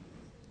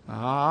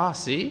 Ah,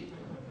 see?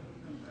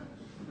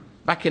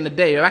 Back in the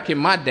day, back in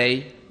my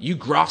day, you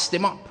grassed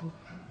him up.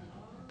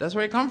 That's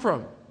where it come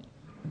from.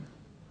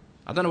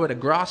 I don't know where the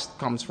grass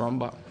comes from,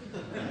 but...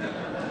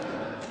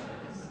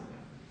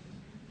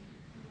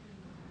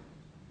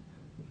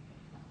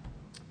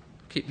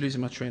 Keep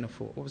losing my train of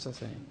thought. What was I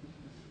saying?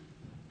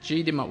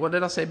 G'd him up. What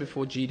did I say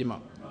before G'd him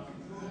up?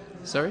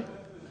 Sorry?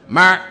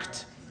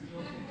 Marked.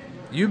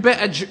 You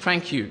better...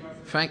 Thank you.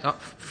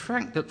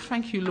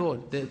 Thank you,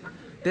 Lord.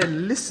 They're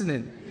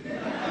listening.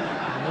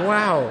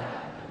 Wow.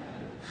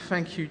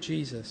 Thank you,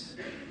 Jesus.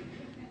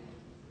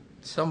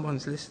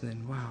 Someone's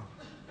listening. Wow.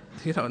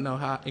 You don't know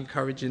how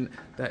encouraging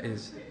that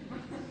is.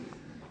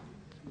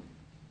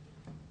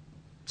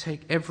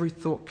 Take every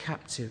thought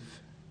captive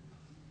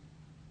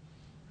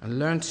and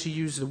learn to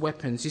use the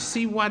weapons. You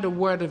see why the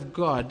word of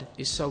God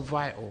is so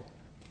vital.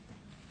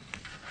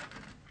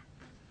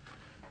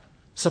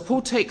 So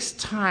Paul takes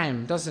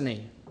time, doesn't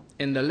he,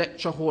 in the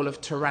lecture hall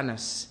of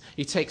Tyrannus.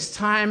 He takes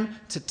time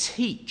to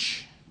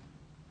teach.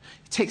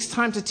 He takes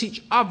time to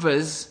teach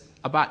others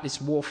about this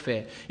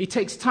warfare. He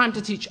takes time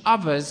to teach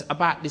others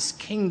about this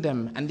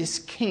kingdom and this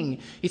king.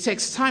 He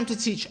takes time to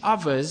teach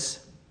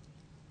others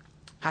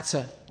how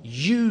to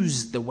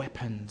use the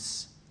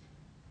weapons.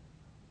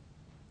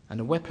 And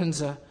the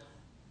weapons are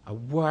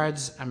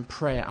words and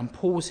prayer. And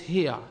Paul's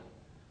here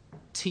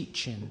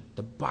teaching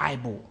the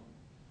Bible.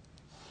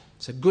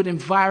 It's a good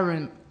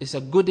environment. It's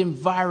a good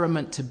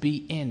environment to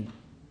be in.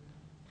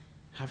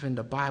 Having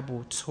the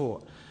Bible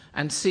taught.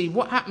 And see,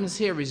 what happens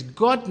here is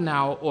God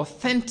now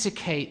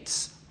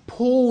authenticates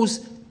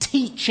Paul's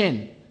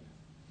teaching.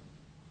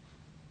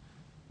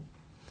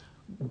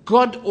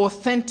 God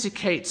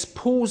authenticates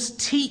Paul's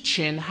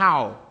teaching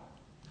how?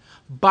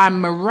 By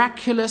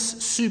miraculous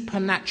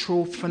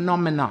supernatural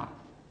phenomena.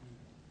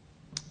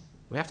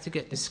 We have to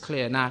get this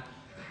clear. Now,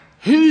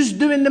 who's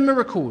doing the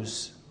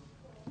miracles?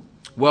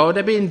 Well,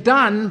 they're being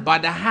done by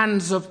the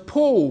hands of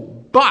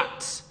Paul.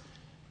 But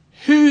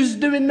who's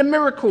doing the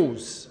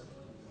miracles?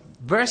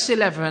 Verse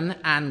 11,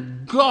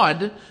 and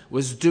God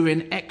was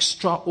doing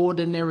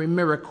extraordinary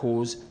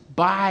miracles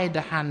by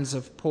the hands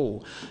of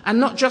Paul.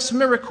 And not just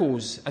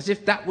miracles, as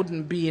if that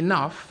wouldn't be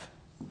enough.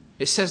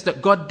 It says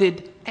that God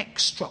did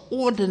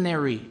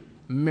extraordinary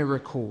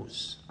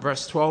miracles.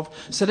 Verse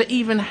 12, so that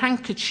even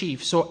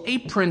handkerchiefs or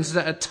aprons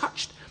that had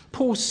touched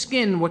Paul's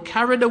skin were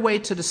carried away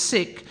to the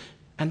sick,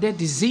 and their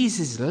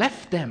diseases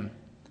left them.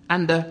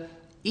 And the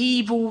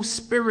evil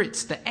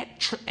spirits, the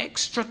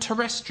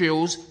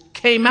extraterrestrials,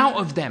 came out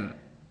of them.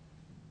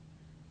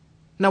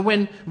 Now,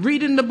 when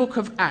reading the book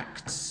of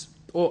Acts,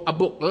 or a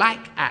book like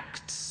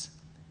Acts,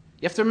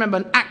 you have to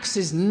remember Acts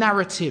is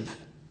narrative.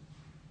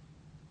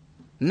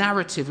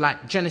 narrative,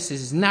 like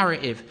Genesis is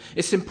narrative,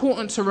 it's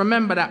important to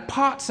remember that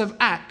parts of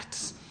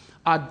Acts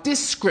are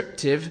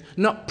descriptive,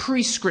 not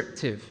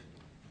prescriptive.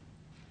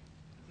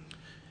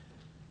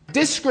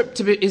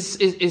 Descriptive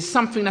is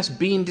something that's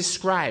being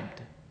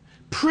described.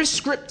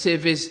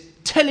 Prescriptive is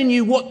telling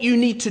you what you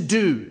need to do.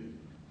 You know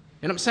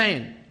what I'm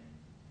saying?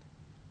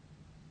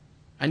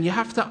 And you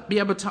have to be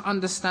able to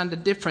understand the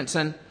difference.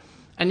 And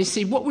you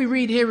see, what we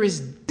read here is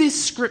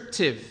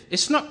descriptive.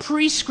 It's not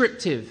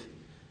prescriptive.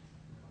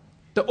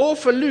 The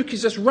author Luke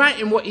is just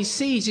writing what he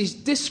sees. He's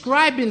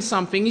describing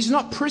something. He's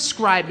not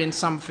prescribing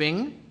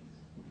something.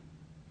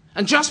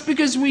 And just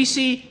because we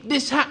see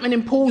this happening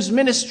in Paul's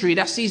ministry,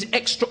 that's these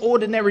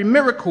extraordinary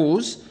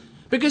miracles,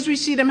 because we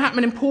see them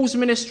happening in Paul's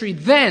ministry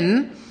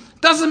then,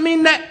 doesn't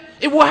mean that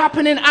it will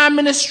happen in our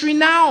ministry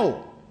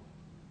now.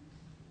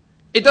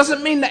 It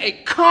doesn't mean that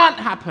it can't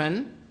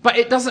happen, but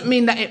it doesn't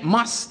mean that it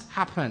must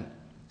happen.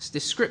 It's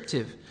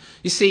descriptive.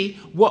 You see,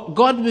 what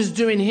God was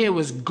doing here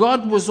was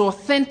God was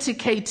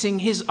authenticating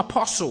his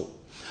apostle,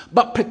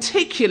 but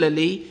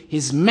particularly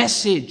his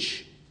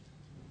message,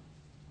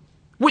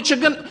 which are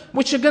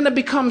going to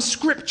become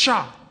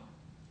scripture.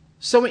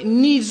 So it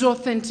needs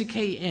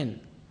authenticating.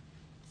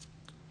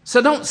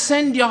 So don't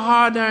send your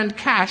hard-earned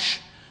cash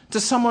to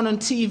someone on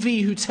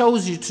TV who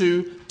tells you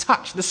to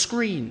touch the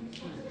screen.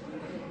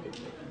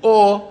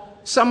 Or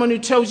someone who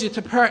tells you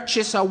to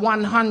purchase a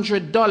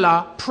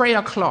 $100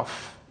 prayer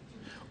cloth.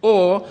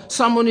 Or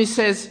someone who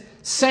says,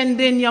 send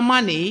in your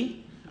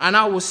money and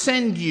I will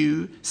send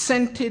you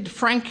scented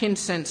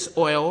frankincense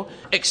oil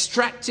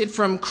extracted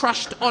from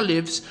crushed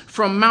olives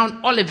from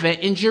Mount Olivet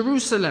in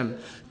Jerusalem.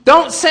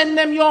 Don't send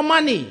them your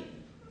money.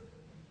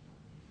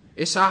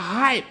 It's a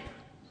hype.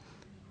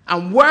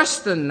 And worse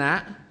than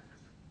that,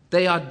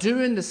 they are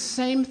doing the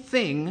same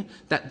thing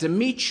that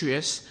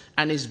Demetrius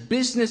and his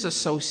business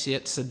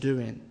associates are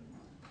doing.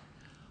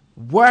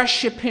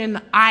 Worshipping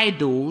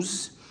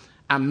idols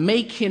and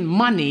making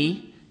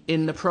money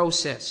in the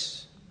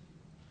process.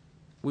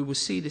 We will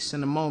see this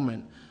in a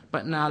moment.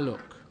 But now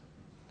look.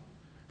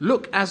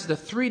 Look as the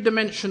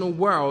three-dimensional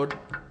world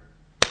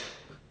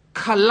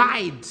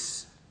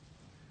collides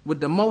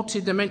with the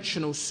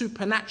multi-dimensional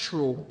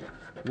supernatural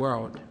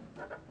world.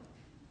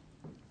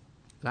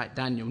 Like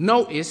Daniel.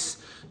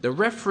 Notice the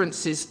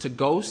references to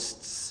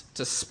ghosts,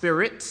 to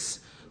spirits,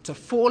 to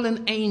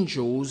fallen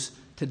angels,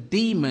 to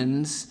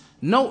demons.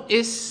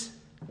 Notice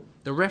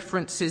the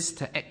references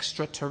to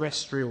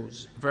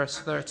extraterrestrials. Verse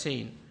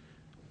 13.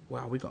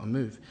 Wow, we got to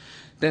move.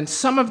 Then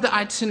some of the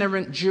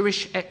itinerant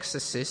Jewish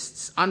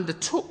exorcists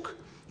undertook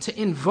to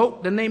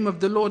invoke the name of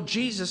the Lord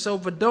Jesus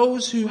over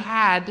those who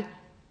had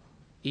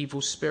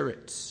evil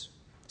spirits,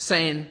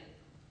 saying,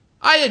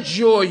 I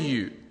adjure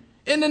you,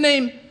 in the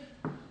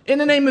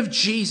name of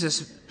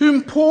Jesus,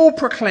 whom Paul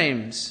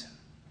proclaims.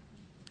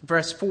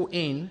 Verse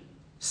 14,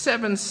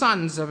 7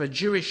 sons of a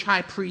Jewish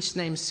high priest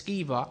named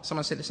Sceva.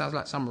 Someone said it sounds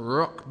like some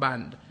rock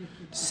band.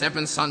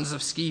 7 sons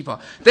of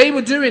Sceva. They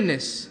were doing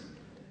this.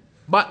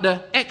 But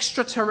the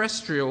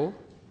extraterrestrial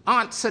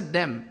answered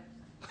them.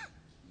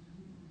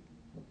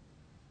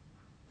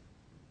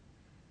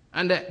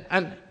 And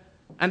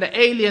the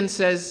alien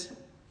says,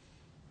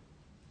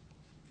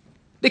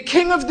 the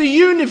king of the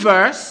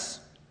universe,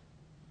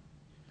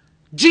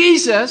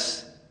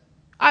 Jesus,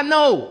 I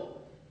know.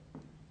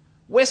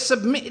 We're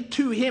submitted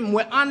to him.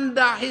 We're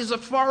under his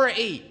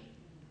authority.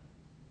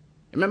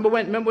 Remember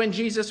when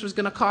Jesus was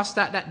going to cast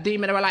out that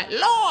demon? They were like,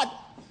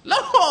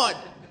 Lord.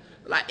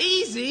 Like,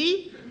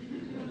 easy.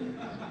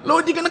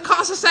 Lord, you're going to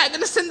cast us out. You're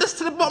going to send us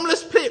to the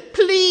bottomless pit.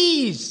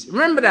 Please.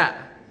 Remember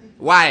that.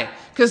 Why?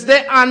 Because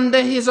they're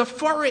under his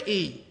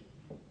authority.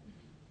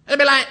 They'll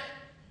be like,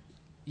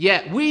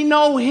 yeah, we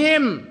know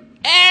him.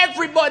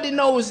 Everybody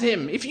knows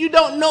him. If you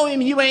don't know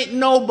him, you ain't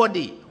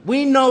nobody.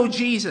 We know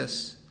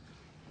Jesus.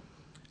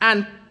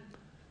 And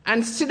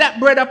see that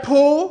brother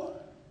Paul,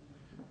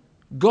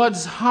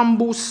 God's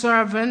humble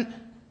servant,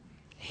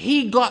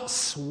 he got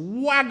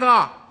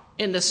swagger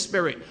in the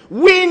spirit.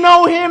 We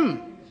know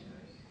him.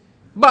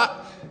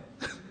 But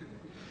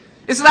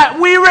it's like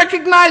we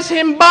recognize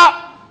him,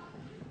 but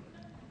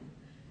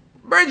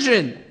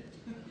brethren,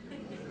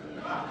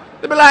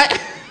 they'll be like,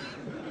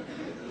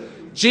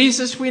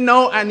 Jesus we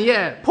know, and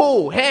yeah,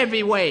 Paul,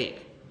 heavyweight.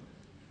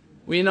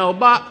 We know,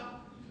 but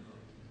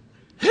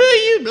who are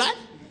you, blood?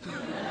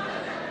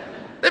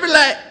 They'll be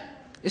like,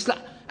 it's like,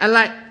 and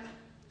like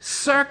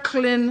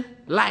circling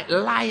like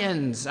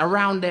lions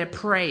around their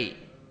prey.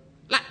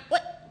 Like,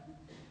 what?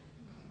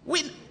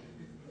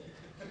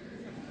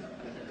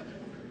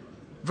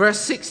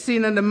 Verse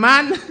 16, and the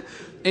man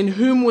in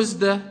whom was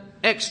the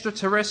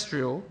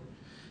extraterrestrial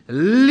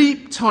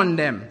leaped on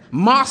them,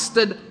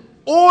 mastered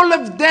all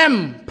of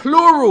them,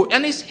 plural,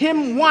 and it's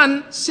him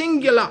one,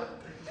 singular,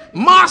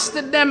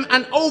 mastered them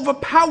and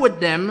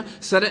overpowered them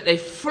so that they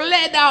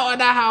fled out of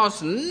the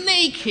house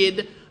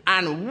naked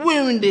and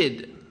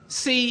wounded.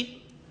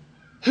 See,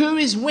 who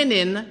is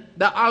winning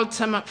the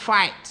ultimate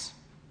fight?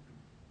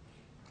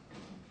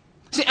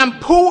 See,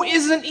 and Paul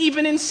isn't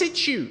even in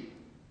situ.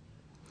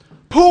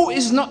 Paul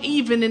is not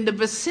even in the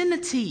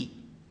vicinity.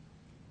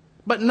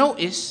 But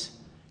notice,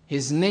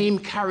 his name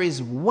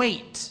carries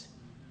weight.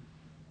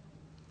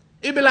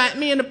 It'd be like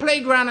me in the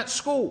playground at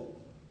school,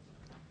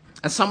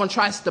 and someone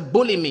tries to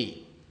bully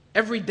me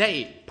every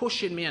day,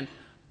 pushing me and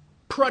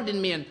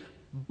prodding me and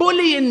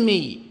bullying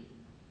me.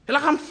 They're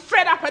like, I'm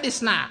fed up of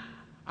this now.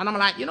 And I'm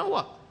like, you know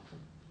what?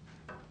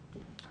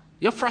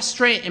 You're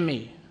frustrating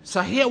me.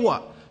 So here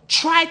what?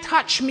 Try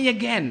touch me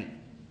again.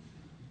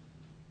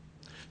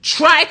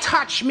 Try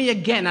touch me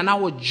again, and I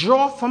will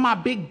draw for my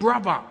big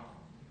brother.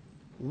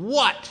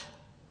 What?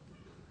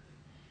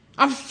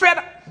 I'm fed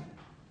up.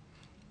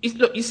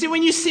 Look, you see,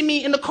 when you see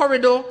me in the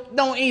corridor,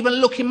 don't even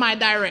look in my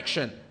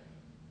direction.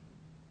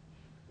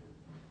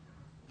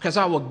 Because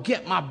I will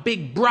get my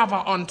big brother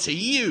onto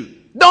you.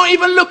 Don't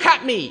even look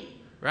at me.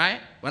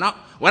 Right? When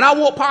I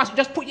walk past,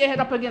 just put your head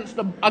up against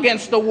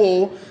the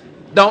wall.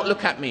 Don't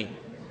look at me.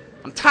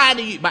 I'm tired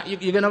of you, but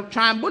you're going to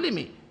try and bully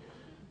me.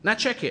 Now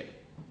check it.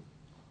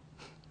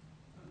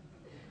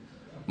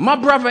 My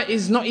brother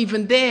is not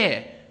even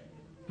there.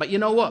 But you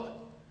know what?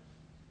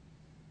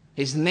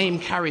 His name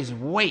carries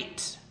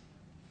weight.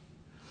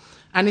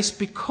 And it's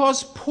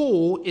because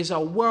Paul is a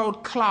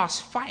world-class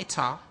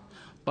fighter,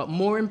 but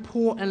more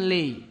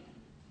importantly,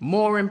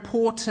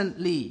 Paul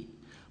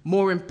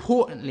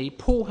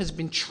has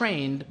been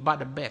trained by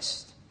the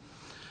best.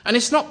 And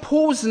it's not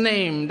Paul's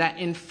name that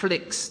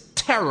inflicts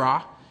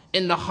terror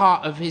in the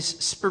heart of his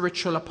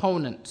spiritual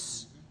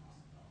opponents.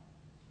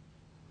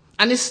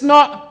 And it's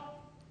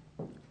not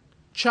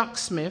Chuck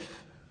Smith,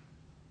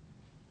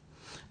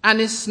 and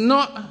it's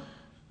not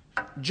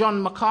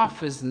John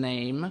MacArthur's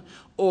name,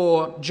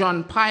 or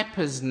John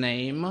Piper's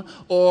name,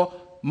 or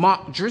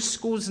Mark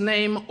Driscoll's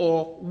name,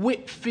 or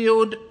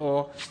Whitfield,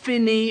 or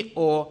Finney,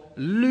 or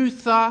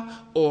Luther,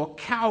 or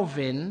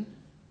Calvin.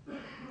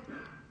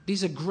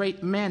 These are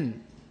great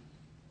men,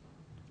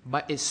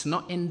 but it's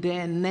not in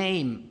their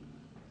name.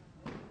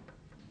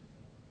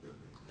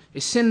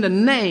 It's in the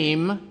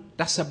name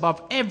that's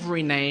above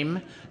every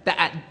name, that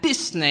at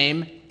this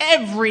name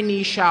every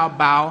knee shall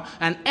bow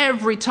and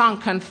every tongue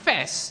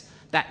confess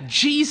that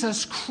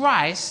Jesus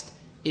Christ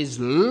is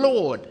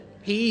Lord.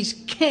 He's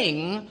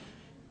King.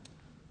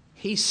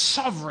 He's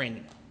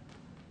sovereign.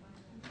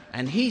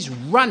 And he's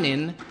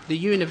running the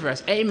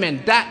universe.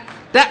 Amen.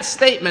 That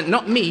statement,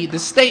 not me, the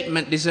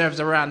statement deserves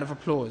a round of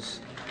applause.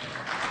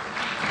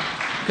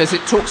 Because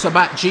it talks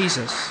about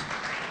Jesus.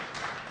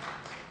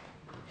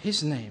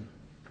 His name.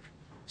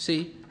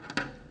 See,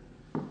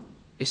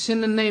 it's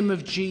in the name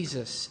of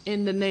Jesus,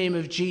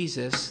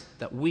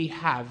 that we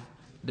have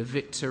the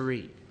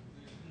victory.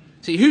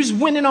 See, who's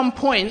winning on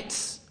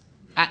points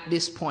at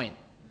this point?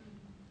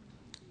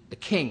 The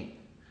King,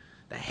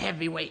 the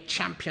heavyweight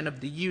champion of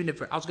the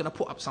universe. I was going to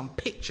put up some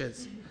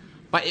pictures,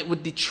 but it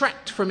would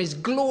detract from his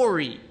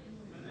glory.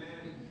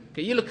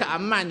 Okay, you look at a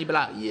man, you'd be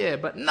like, yeah,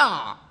 but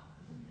nah.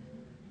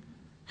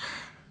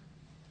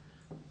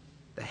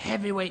 The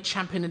heavyweight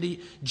champion of the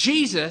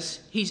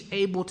Jesus, he's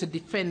able to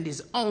defend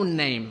his own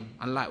name,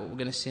 unlike what we're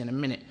going to see in a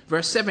minute.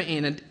 Verse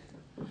 17,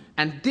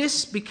 and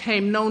this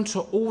became known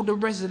to all the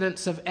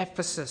residents of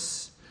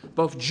Ephesus,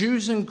 both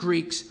Jews and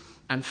Greeks,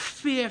 and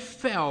fear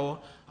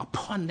fell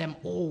upon them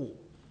all.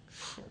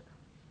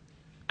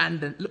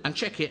 And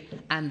check it,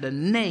 and the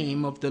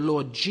name of the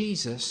Lord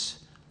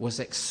Jesus was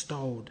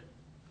extolled.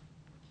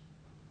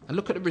 And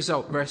look at the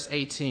result, verse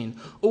 18.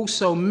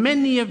 Also,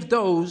 many of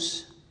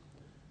those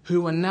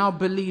who are now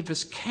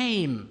believers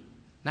came.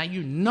 Now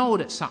you know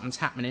that something's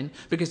happening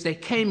because they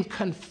came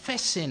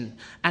confessing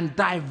and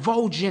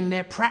divulging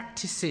their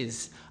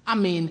practices. I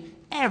mean,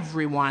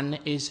 everyone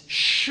is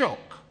shook.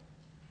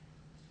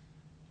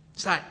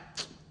 It's like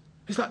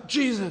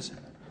Jesus.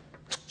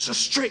 It's a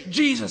straight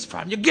Jesus,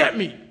 fam. You get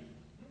me?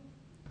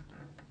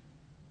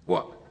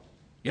 What?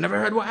 You never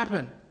heard what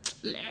happened?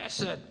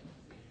 Listen.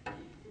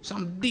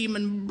 Some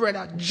demon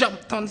brother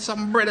jumped on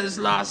some brothers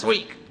last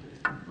week.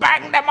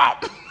 Bang them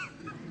up.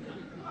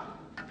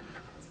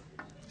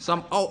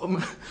 Some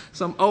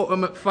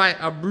ultimate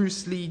fighter,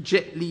 Bruce Lee,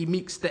 Jet Li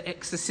meets the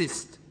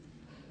Exorcist.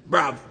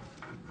 Bruv.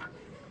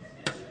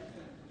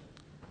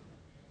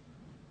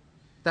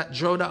 That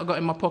Joe that I got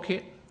in my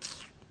pocket,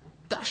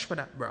 dash for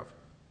that, bruv.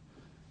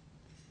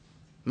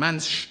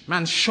 Man's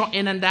shot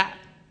in and that.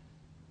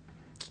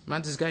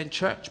 Man's is going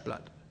church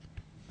blood.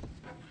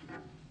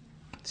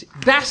 See,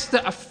 that's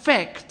the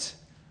effect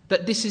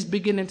that this is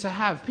beginning to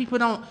have. People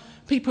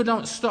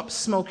don't stop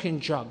smoking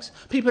drugs.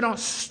 People don't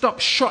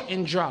stop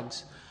shotting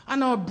drugs. I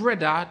know a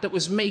brother that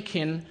was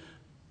making,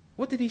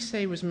 what did he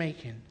say he was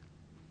making?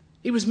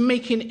 He was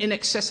making in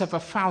excess of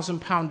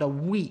 £1,000 a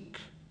week.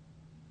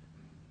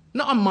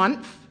 Not a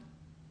month,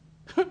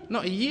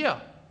 not a year.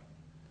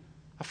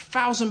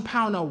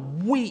 £1,000 a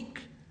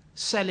week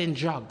selling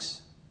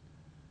drugs.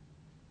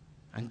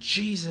 And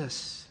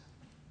Jesus,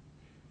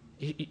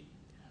 he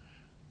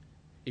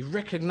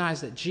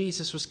recognized that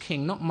Jesus was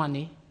king, not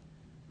money.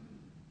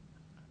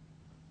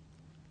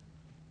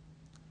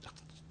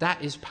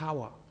 That is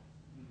power.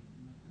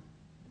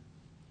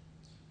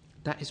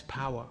 That is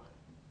power.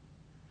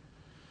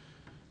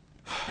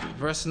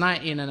 verse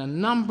 19, and a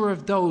number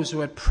of those who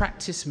had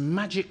practiced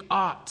magic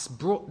arts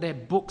brought their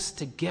books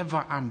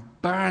together and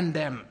burned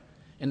them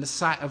in the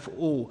sight of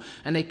all.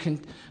 And they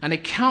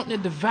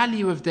counted the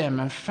value of them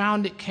and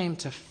found it came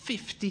to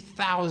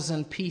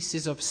 50,000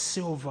 pieces of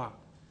silver.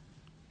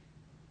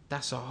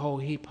 That's a whole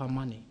heap of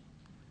money.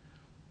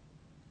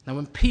 Now,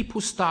 when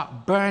people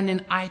start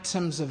burning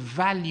items of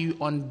value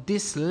on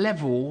this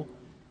level,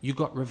 you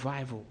got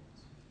revival.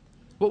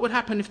 What would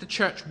happen if the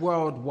church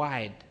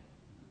worldwide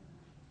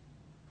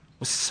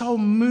was so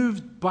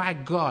moved by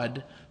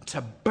God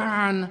to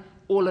burn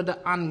all of the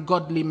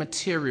ungodly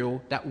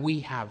material that we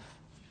have?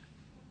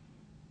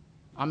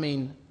 I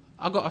mean,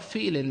 I got a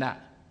feeling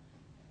that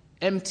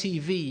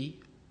MTV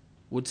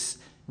would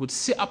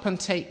sit up and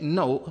take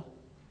note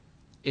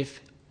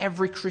if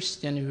every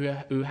Christian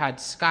who had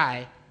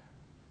Sky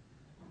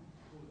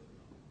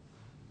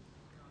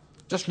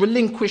just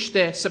relinquished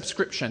their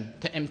subscription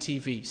to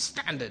MTV.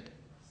 Standard.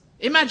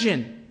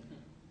 Imagine.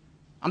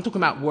 I'm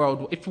talking about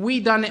world. If we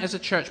done it as a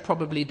church,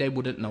 probably they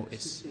wouldn't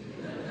notice.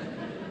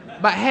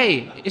 But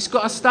hey, it's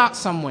got to start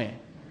somewhere.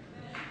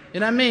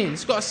 You know what I mean?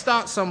 It's got to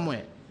start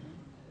somewhere.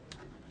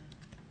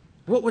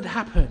 What would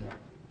happen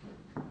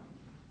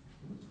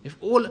if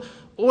all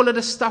of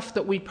the stuff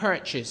that we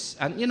purchase,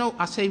 and you know,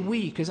 I say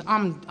we because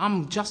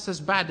I'm just as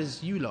bad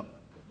as you lot.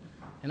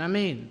 You know what I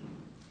mean?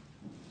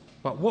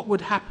 But what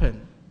would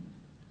happen?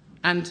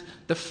 And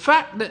the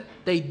fact that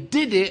they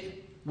did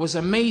it was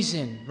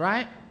amazing,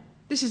 right?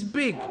 This is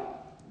big.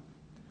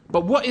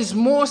 But what is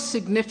more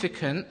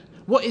significant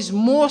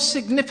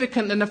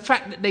than the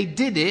fact that they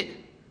did it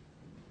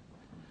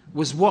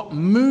was what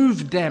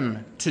moved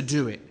them to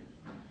do it.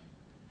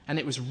 And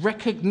it was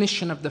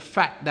recognition of the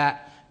fact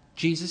that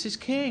Jesus is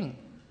king.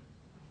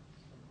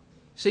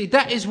 See,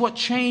 that is what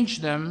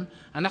changed them,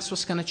 and that's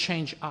what's going to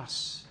change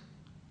us.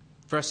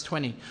 Verse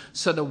 20.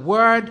 So the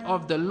word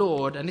of the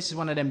Lord, and this is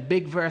one of them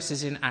big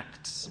verses in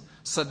Acts.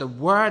 So the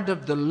word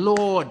of the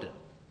Lord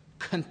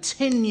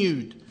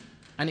continued,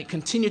 and it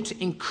continued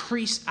to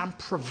increase and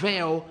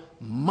prevail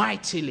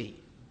mightily.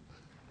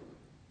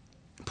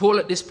 Paul,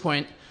 at this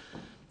point,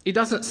 he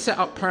doesn't set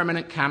up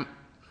permanent camp,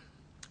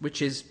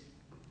 which is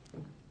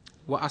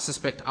what I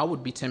suspect I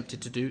would be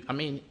tempted to do. I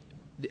mean,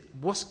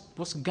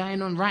 what's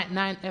going on right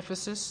now in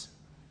Ephesus?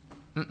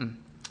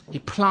 He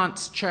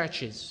plants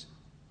churches,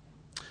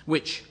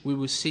 which we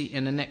will see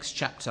in the next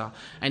chapter.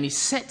 And he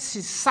sets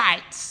his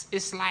sights.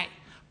 It's like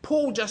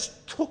Paul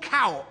just took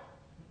out.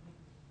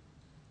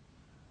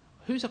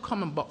 Who's a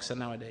common boxer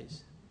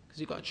nowadays? Because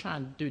you've got to try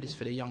and do this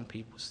for the young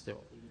people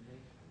still.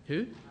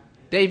 Who?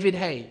 David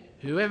Hay,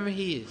 whoever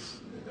he is.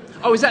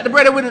 Oh, is that the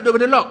brother with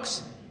the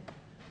locks?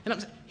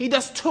 He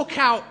just took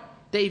out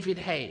David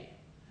Hay.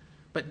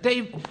 But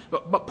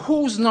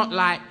Paul's not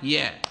like,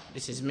 yeah,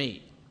 this is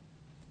me.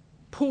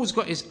 Paul's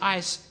got his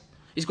eyes,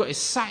 he's got his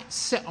sights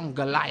set on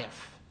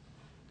Goliath.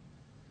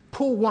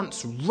 Paul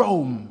wants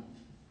Rome.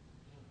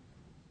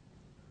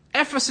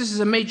 Ephesus is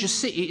a major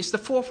city. It's the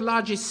fourth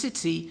largest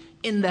city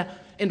in the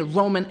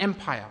Roman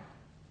Empire.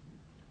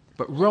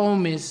 But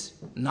Rome is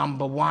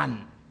number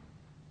one.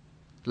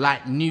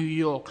 Like New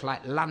York,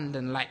 like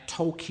London, like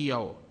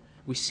Tokyo.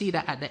 We see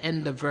that at the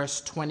end of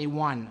verse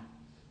 21.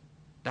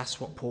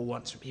 That's what Paul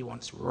wants. He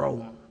wants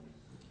Rome.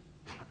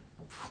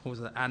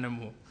 Paul's an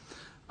animal.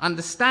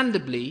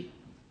 Understandably,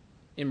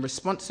 in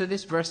response to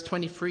this, verse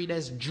 23,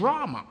 there's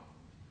drama.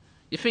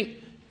 You think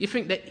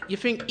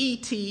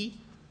E.T.,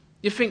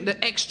 you think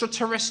the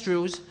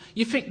extraterrestrials,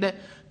 you think the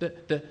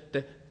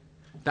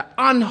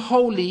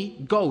unholy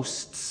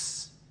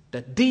ghosts,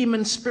 the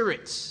demon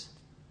spirits,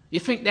 you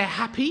think they're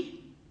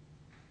happy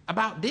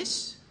about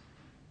this?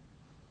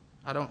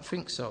 I don't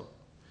think so.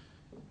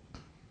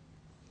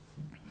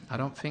 I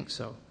don't think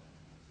so.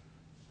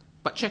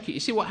 But check it. You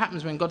see what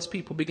happens when God's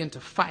people begin to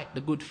fight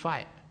the good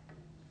fight.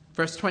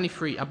 Verse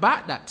 23,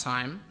 about that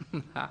time,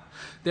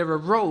 there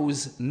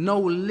arose no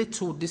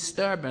little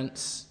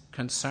disturbance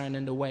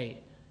concerning the way.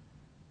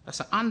 That's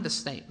an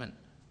understatement.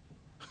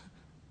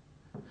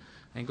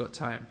 Ain't got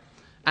time.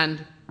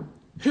 And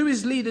who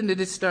is leading the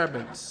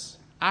disturbance?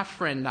 Our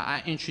friend that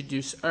I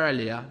introduced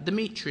earlier,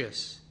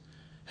 Demetrius,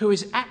 who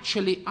is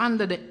actually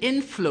under the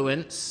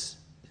influence.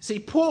 See,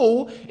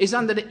 Paul is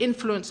under the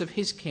influence of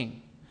his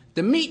king.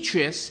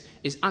 Demetrius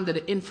is under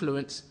the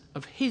influence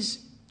of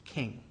his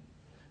king.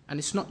 And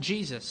it's not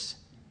Jesus,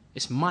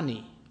 it's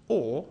money,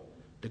 or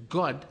the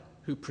God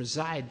who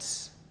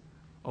presides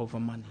over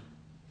money.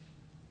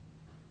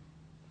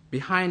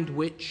 Behind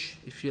which,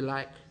 if you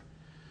like,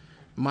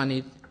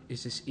 money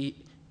is this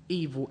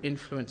evil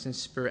influence in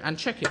spirit. And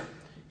check it,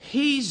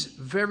 he's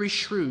very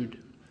shrewd.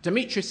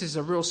 Demetrius is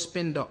a real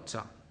spin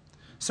doctor.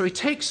 So he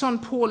takes on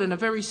Paul in a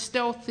very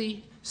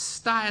stealthy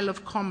style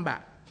of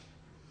combat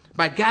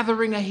by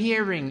gathering a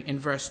hearing in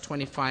verse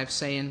 25,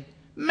 saying,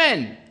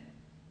 men,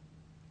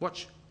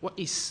 watch what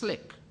he's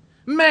slick.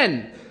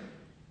 Men,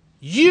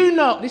 you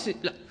know,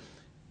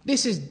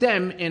 this is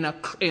them in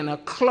a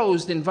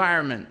closed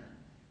environment.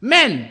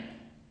 Men,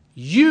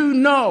 you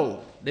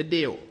know the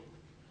deal.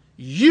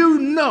 You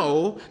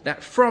know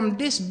that from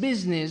this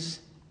business,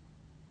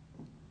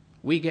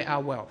 we get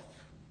our wealth.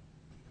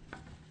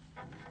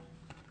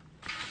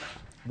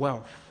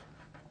 Wealth.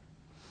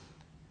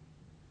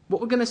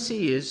 What we're going to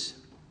see is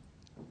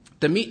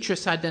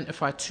Demetrius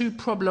identified two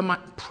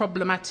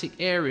problematic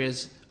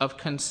areas of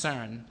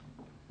concern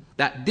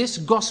that this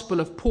gospel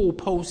of Paul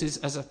poses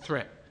as a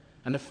threat.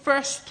 And the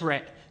first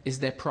threat is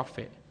their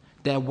profit,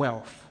 their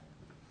wealth.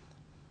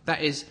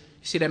 That is,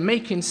 you see, they're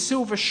making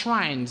silver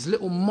shrines,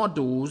 little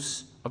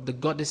models of the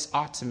goddess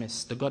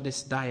Artemis, the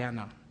goddess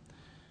Diana.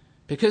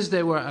 Because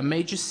they were a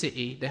major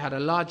city, they had a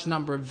large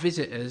number of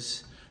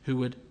visitors who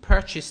would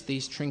purchase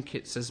these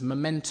trinkets as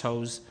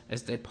mementos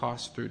as they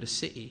passed through the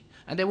city.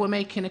 And they were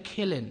making a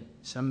killing.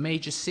 It's a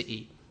major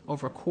city,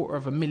 over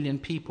 250,000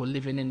 people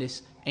living in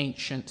this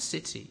ancient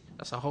city.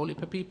 That's a whole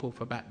heap of people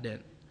for back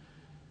then.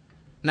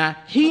 Now,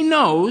 he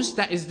knows,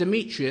 that is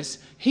Demetrius,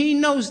 he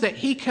knows that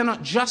he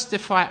cannot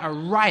justify a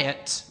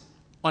riot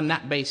on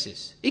that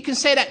basis. He can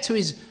say that to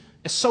his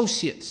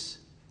associates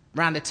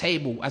round the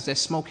table as they're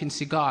smoking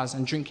cigars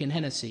and drinking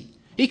Hennessy.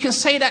 He can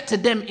say that to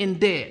them in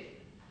there.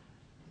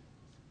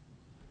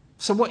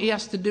 So what he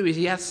has to do is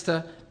he has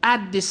to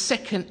add this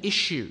second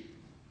issue.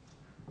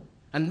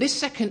 And this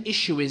second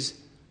issue is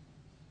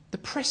the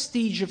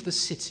prestige of the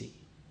city.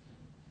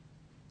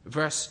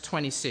 Verse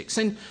 26.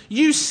 And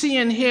you see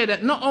and hear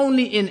that not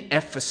only in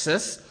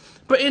Ephesus,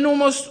 but in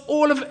almost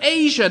all of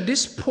Asia,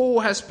 this Paul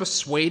has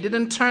persuaded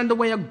and turned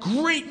away a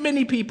great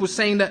many people,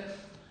 saying that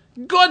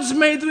gods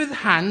made with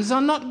hands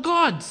are not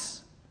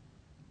gods.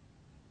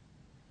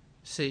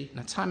 See,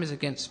 now time is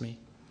against me.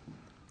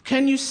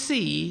 Can you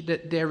see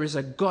that there is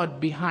a God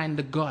behind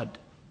the God?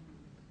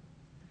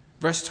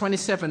 Verse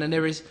 27, and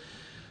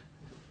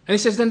he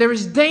says, then there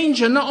is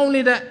danger not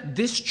only that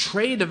this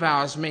trade of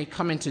ours may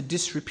come into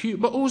disrepute,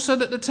 but also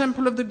that the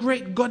temple of the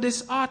great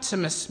goddess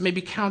Artemis may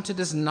be counted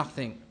as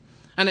nothing,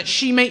 and that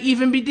she may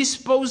even be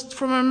disposed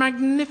from her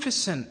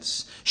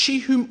magnificence, she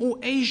whom all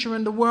Asia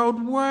and the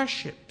world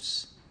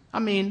worships. I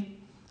mean,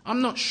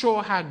 I'm not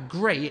sure how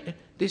great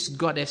this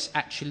goddess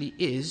actually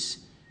is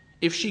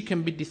if she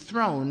can be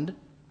dethroned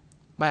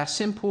by a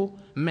simple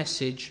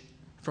message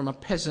from a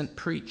peasant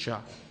preacher.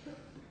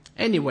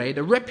 Anyway,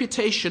 the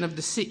reputation of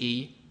the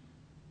city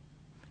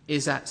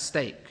is at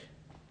stake.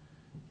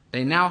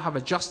 They now have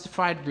a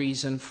justified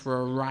reason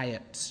for a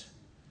riot.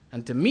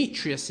 And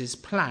Demetrius'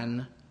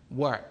 plan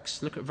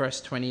works. Look at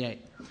verse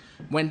 28.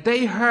 When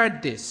they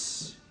heard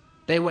this,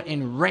 they were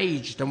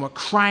enraged and were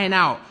crying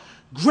out,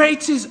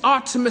 great is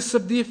Artemis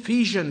of the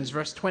Ephesians.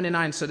 Verse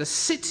 29. So the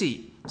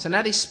city, so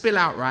now they spill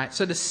out, right?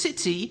 So the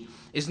city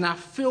is now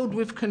filled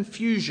with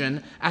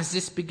confusion as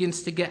this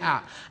begins to get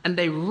out. And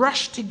they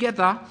rush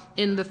together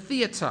in the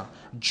theater,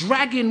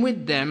 dragging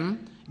with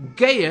them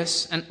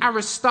Gaius and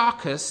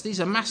Aristarchus.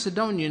 These are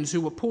Macedonians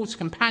who were Paul's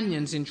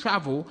companions in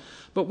travel.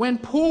 But when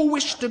Paul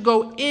wished to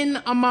go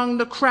in among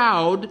the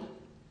crowd,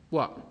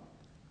 what?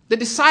 The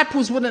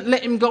disciples wouldn't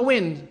let him go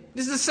in.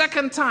 This is the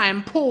second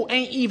time Paul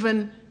ain't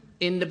even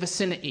in the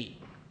vicinity,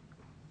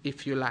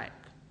 if you like.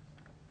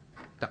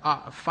 The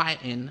art of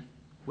fighting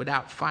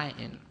without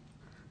fighting.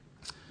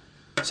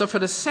 So for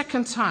the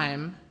second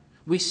time,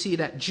 we see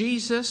that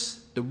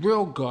Jesus, the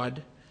real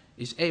God,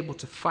 is able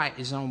to fight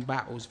his own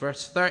battles.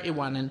 Verse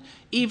 31, and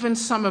even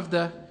some of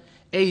the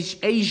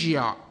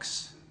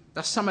Asiarchs,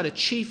 that's some of the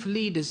chief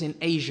leaders in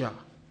Asia,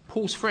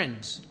 Paul's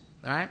friends,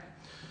 right?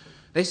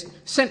 They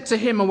sent to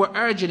him and were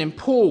urging him,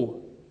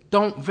 Paul,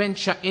 don't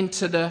venture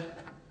into the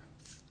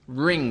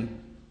ring.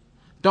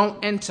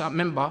 Don't enter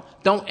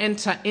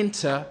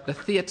into the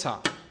theater.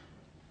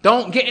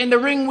 Don't get in the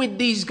ring with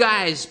these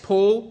guys,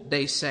 Paul,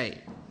 they say.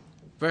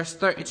 Verse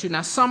 32,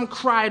 now some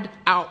cried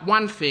out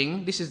one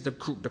thing, this is the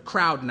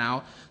crowd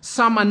now,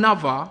 some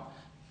another,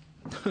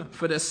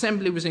 for the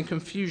assembly was in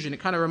confusion.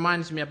 It kind of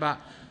reminds me about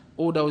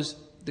all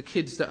the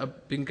kids that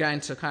have been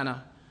going to kind of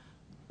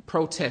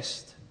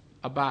protest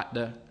about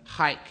the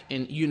hike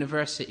in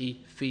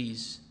university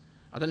fees.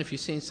 I don't know if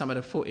you've seen some of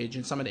the footage,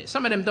 and some of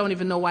them don't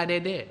even know why they're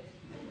there.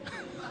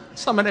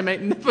 Some of them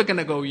ain't never going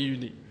to go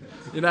uni.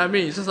 You know what I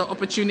mean? It's just an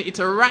opportunity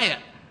to riot,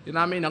 you know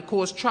what I mean, and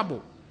cause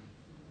trouble.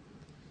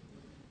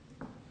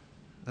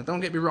 Now,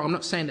 don't get me wrong, I'm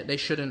not saying that they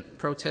shouldn't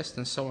protest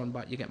and so on,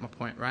 but you get my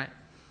point, right?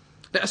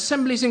 The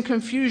assembly's in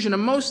confusion,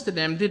 and most of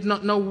them did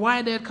not know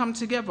why they had come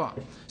together.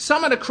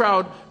 Some of the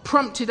crowd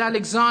prompted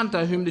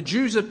Alexander, whom the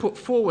Jews had put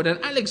forward,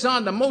 and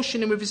Alexander,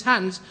 motioning with his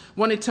hands,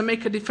 wanted to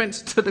make a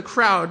defense to the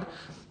crowd.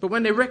 But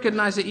when they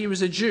recognized that he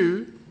was a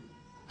Jew,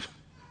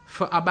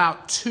 for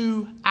about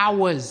 2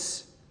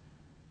 hours,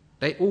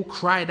 they all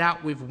cried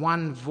out with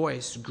one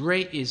voice,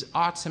 great is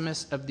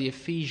Artemis of the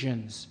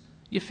Ephesians.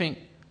 You think,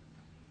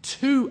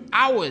 2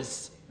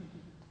 hours?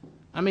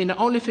 I mean, the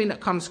only thing that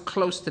comes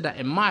close to that,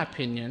 in my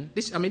opinion,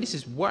 this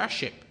is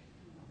worship.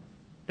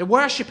 They're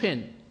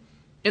worshiping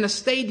in a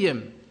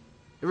stadium.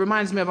 It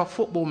reminds me of a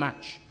football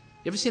match.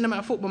 You ever seen them at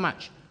a football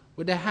match?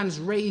 With their hands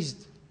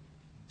raised,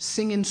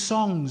 singing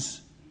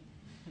songs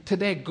to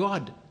their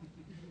God.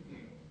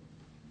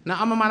 Now,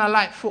 I'm a man, I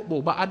like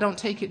football, but I don't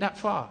take it that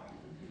far.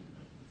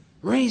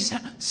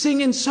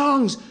 Singing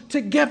songs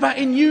together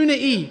in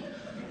unity.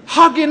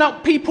 hugging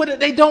up people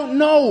that they don't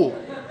know.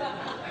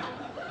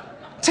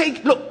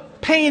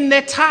 Paying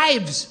their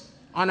tithes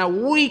on a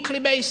weekly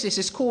basis.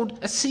 It's called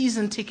a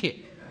season ticket.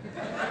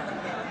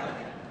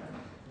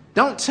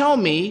 Don't tell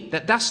me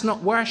that that's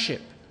not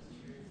worship.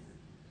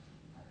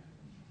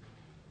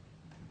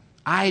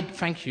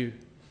 Thank you,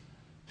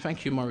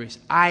 Maurice.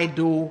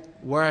 Idol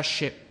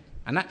worship.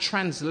 And that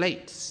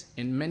translates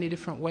in many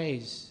different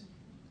ways.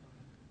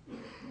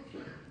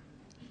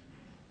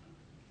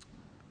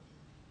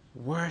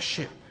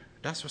 Worship.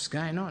 That's what's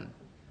going on.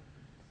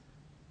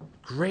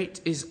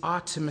 Great is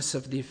Artemis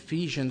of the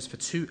Ephesians for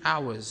 2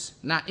 hours.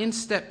 Now in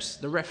steps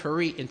the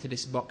referee into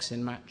this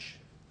boxing match.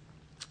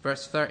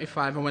 Verse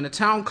 35, and when the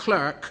town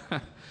clerk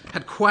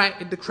had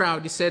quieted the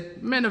crowd, he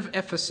said, "Men of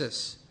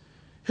Ephesus,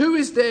 who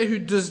is there who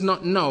does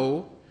not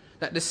know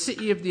that the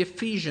city of the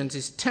Ephesians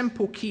is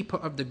temple keeper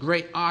of the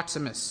great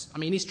Artemis?" I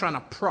mean, he's trying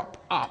to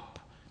prop up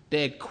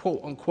their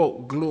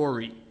quote-unquote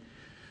glory.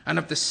 "And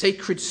of the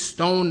sacred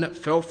stone that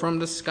fell from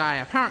the sky."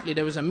 Apparently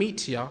there was a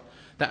meteor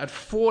that had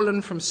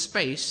fallen from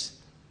space,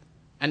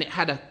 and it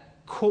had a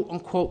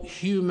quote-unquote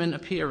human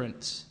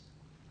appearance,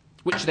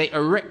 which they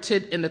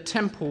erected in the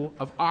temple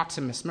of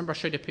Artemis. Remember I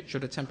showed you a picture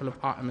of the temple of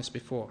Artemis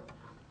before.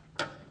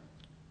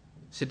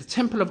 See, the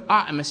temple of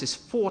Artemis is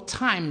 4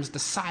 times the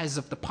size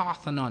of the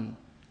Parthenon.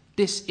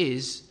 This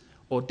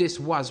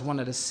was one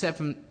of the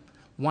 7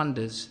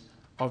 wonders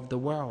of the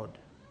world.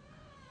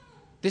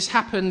 This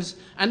happens,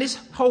 and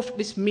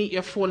this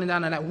meteor falling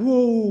down and like,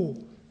 whoa!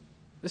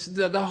 This is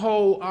the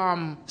whole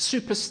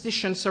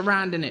superstition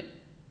surrounding it.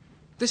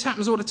 This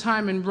happens all the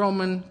time in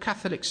Roman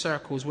Catholic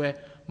circles where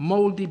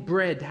moldy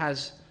bread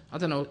has, I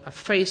don't know, a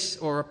face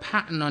or a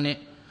pattern on it.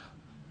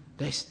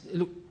 It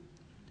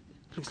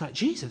looks like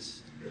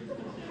Jesus.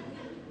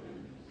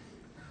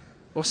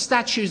 Or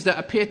statues that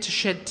appear to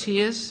shed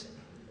tears.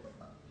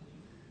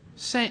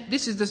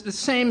 This is the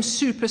same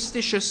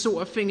superstitious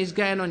sort of thing is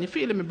going on. You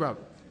feeling me, bro?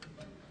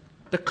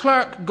 The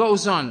clerk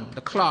goes on,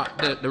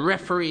 the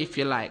referee, if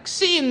you like,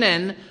 seeing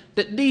then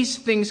that these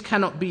things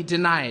cannot be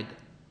denied.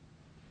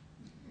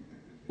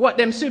 What,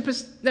 them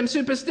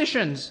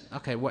superstitions?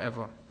 Okay,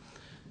 whatever.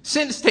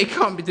 Since they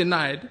can't be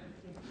denied,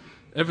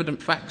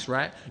 evident facts,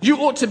 right? You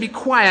ought to be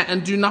quiet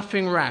and do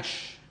nothing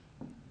rash.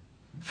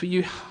 For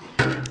you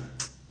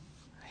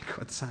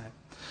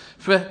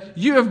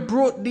have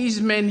brought these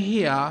men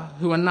here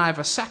who are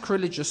neither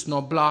sacrilegious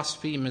nor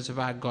blasphemers of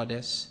our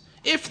goddess.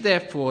 If,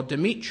 therefore,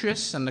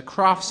 Demetrius and the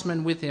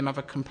craftsmen with him have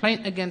a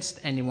complaint against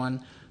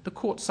anyone, the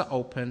courts are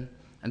open,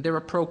 and there are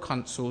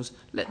proconsuls.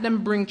 Let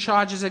them bring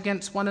charges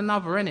against one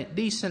another, innit,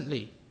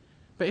 decently.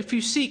 But if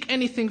you seek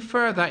anything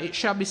further, it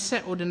shall be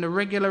settled in the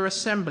regular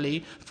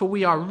assembly, for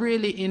we are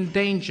really in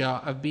danger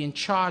of being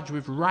charged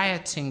with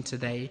rioting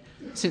today,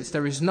 since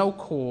there is no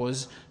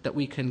cause that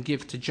we can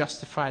give to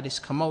justify this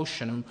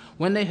commotion. And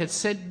when they had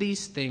said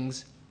these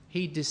things,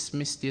 he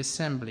dismissed the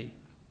assembly.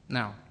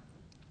 Now,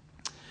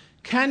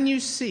 can you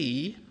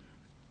see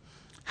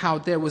how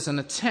there was an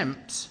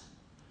attempt,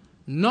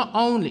 not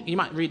only, you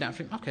might read that and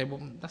think, okay, well,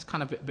 that's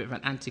kind of a bit of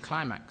an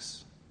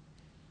anticlimax.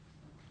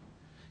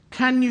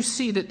 Can you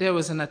see that there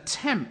was an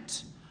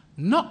attempt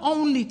not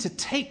only to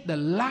take the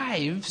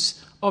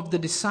lives of the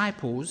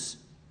disciples,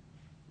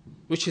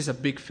 which is a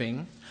big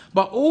thing,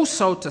 but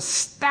also to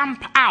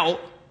stamp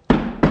out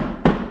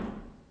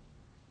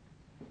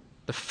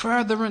the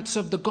furtherance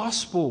of the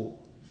gospel?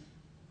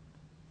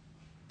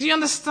 Do you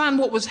understand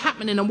what was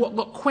happening and what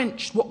got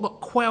quenched, what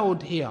got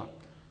quelled here?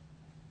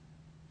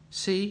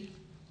 See?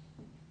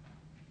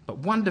 But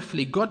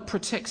wonderfully, God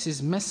protects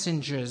his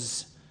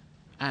messengers,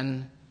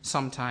 and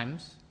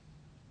sometimes,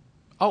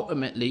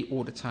 ultimately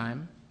all the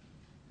time.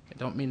 It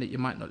don't mean that you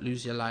might not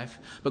lose your life.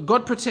 But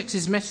God protects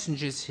his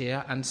messengers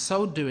here, and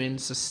so doing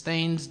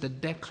sustains the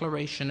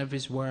declaration of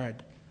his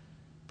word.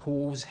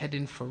 Paul's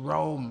heading for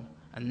Rome,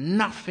 and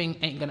nothing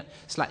ain't gonna...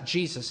 It's like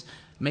Jesus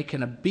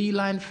making a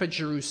beeline for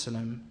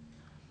Jerusalem.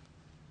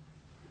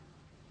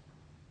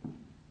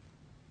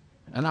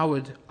 And I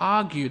would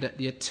argue that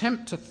the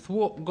attempt to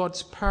thwart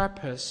God's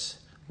purpose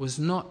was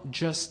not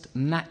just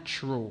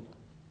natural.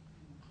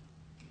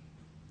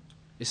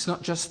 It's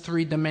not just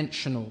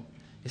 3-dimensional.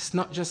 It's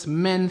not just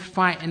men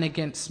fighting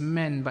against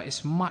men, but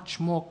it's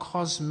much more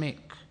cosmic.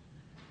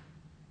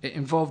 It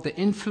involved the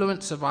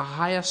influence of a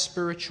higher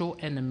spiritual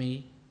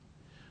enemy,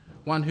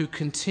 one who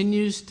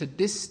continues to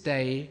this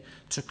day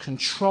to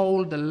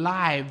control the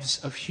lives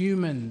of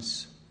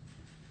humans.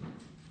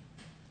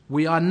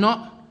 We are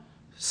not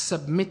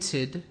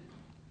submitted.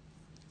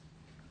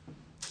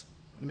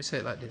 Let me say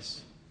it like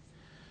this.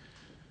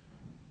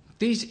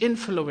 These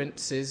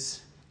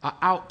influences are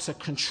out to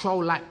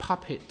control like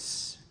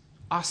puppets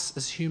us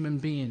as human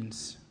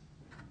beings.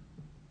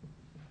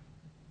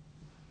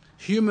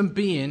 Human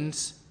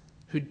beings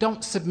who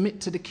don't submit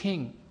to the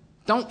king.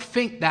 Don't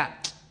think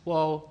that,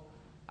 well,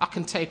 I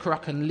can take or I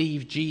can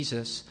leave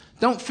Jesus.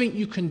 Don't think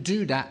you can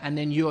do that and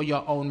then you're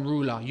your own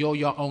ruler. You're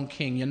your own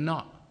king. You're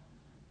not.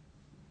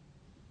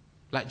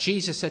 Like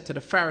Jesus said to the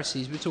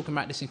Pharisees, we were talking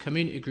about this in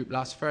community group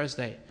last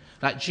Thursday.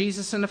 Like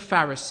Jesus and the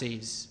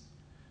Pharisees,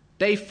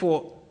 they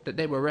thought that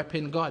they were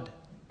repping God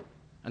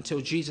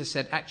until Jesus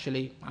said,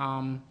 actually,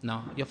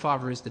 no, your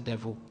father is the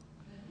devil.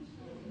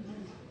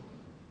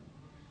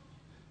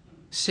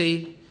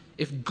 See,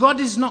 if God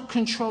is not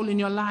controlling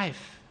your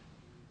life,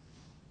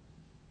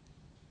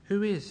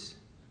 who is?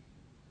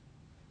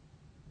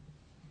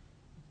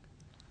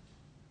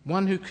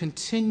 One who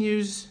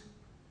continues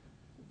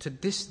to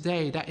this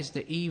day, that is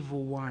the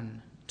evil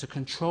one, to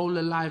control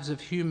the lives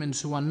of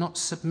humans who are not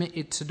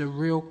submitted to the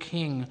real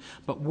king,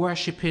 but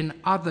worshipping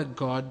other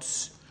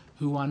gods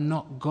who are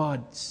not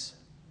gods.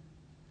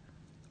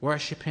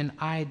 Worshipping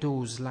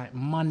idols like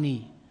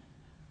money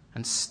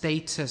and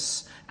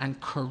status and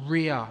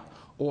career,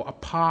 or a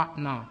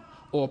partner,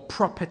 or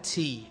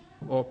property,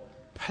 or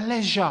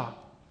pleasure.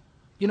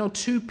 You know,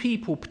 two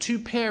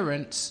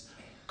parents,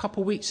 a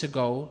couple weeks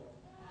ago,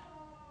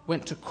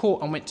 went to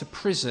court and went to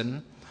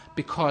prison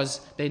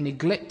because they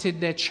neglected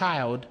their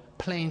child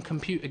playing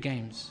computer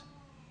games.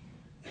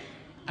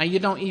 And you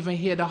don't even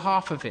hear the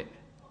half of it.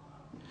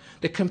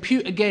 The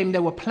computer game they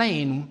were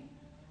playing,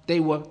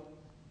 they were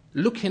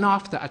looking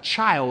after a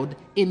child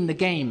in the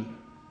game.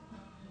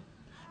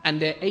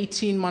 And their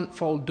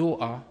 18-month-old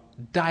daughter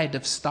died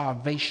of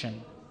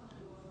starvation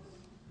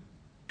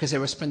because they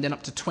were spending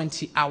up to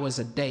 20 hours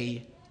a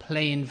day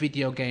playing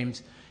video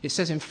games. It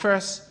says in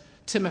 1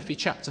 Timothy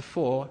chapter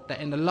 4 that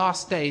in the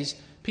last days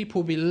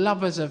people will be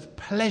lovers of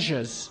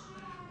pleasures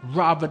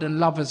rather than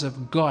lovers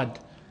of God.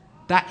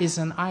 That is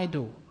an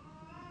idol.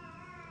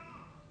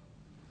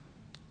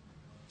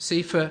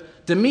 See, for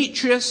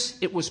Demetrius,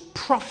 it was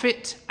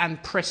profit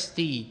and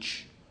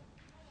prestige.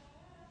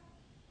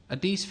 Are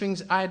these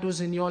things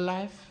idols in your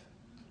life?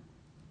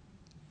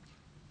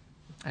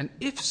 And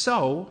if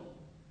so,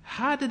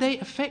 how do they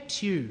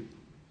affect you?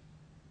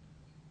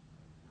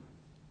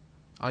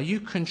 Are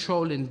you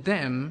controlling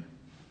them,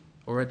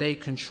 or are they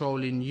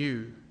controlling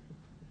you?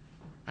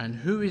 And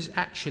who is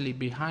actually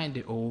behind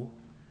it all,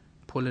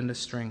 pulling the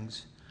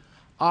strings?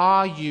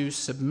 Are you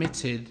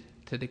submitted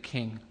to the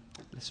king?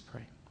 Let's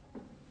pray.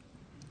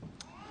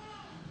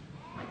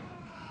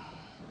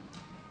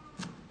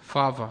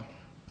 Father,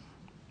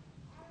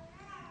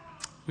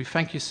 we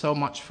thank you so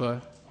much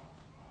for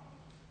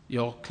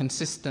your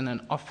consistent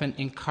and often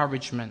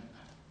encouragement.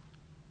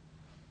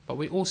 But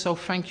we also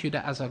thank you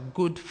that as a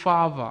good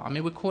father,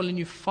 we're calling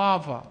you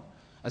Father.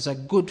 As a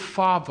good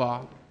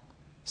father,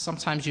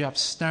 sometimes you have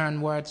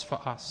stern words for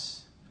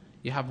us.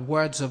 You have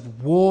words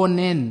of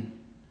warning.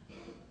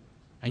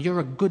 And you're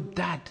a good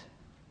dad.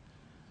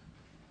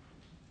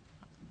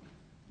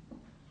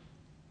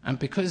 And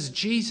because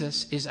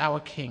Jesus is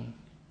our king,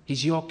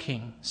 he's your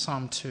king,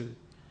 Psalm 2.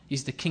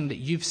 He's the king that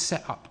you've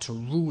set up to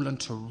rule and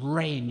to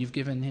reign. You've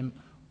given him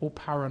all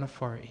power and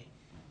authority.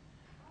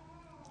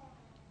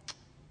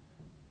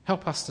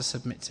 Help us to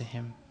submit to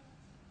him.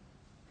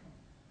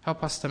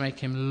 Help us to make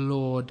him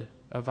Lord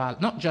of our...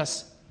 Not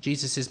just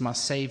Jesus is my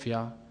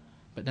Savior,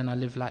 but then I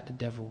live like the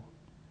devil.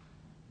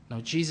 No,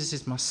 Jesus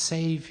is my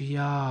Savior.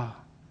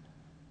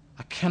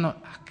 I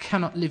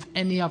cannot live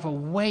any other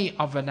way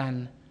other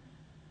than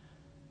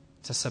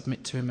to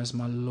submit to him as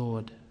my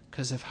Lord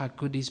because of how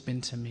good he's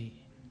been to me.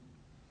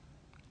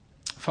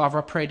 Father,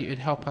 I pray that you'd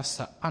help us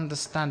to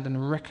understand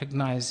and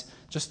recognize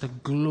just the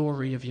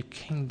glory of your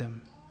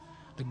kingdom,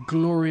 the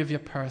glory of your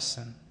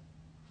person,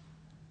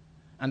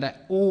 and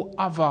that all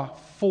other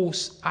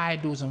false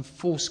idols and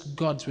false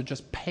gods would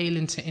just pale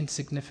into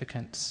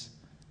insignificance.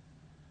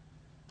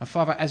 And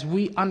Father, as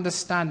we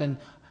understand and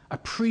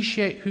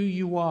appreciate who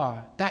you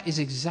are, that is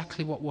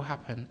exactly what will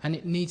happen, and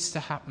it needs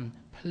to happen.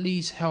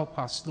 Please help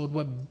us, Lord.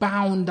 We're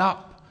bound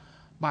up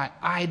by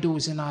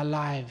idols in our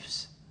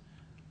lives.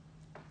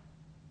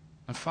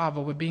 And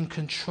Father, we're being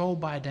controlled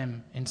by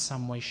them in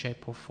some way,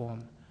 shape, or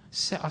form.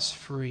 Set us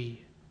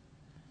free.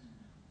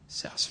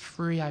 Set us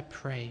free, I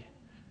pray,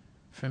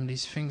 from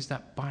these things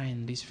that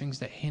bind, these things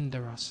that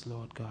hinder us,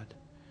 Lord God.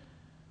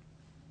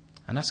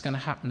 And that's going to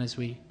happen as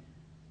we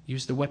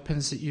use the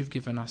weapons that you've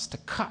given us to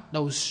cut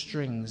those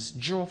strings,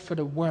 draw for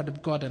the word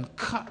of God and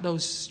cut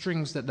those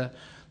strings that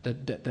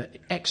the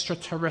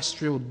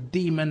extraterrestrial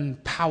demon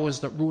powers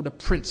that rule the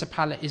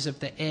principalities of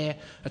the air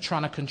are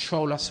trying to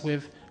control us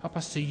with. Help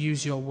us to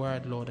use your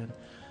word, Lord, and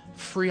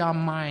free our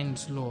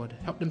minds, Lord.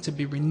 Help them to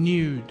be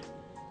renewed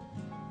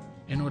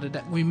in order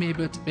that we may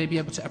be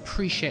able to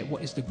appreciate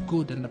what is the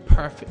good and the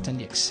perfect and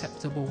the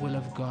acceptable will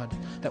of God,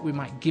 that we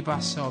might give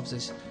ourselves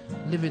as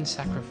living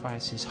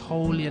sacrifices,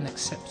 holy and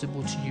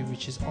acceptable to you,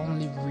 which is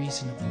only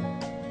reasonable.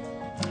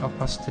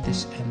 Help us to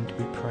this end,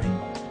 we pray.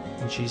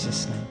 In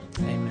Jesus' name,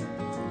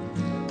 amen.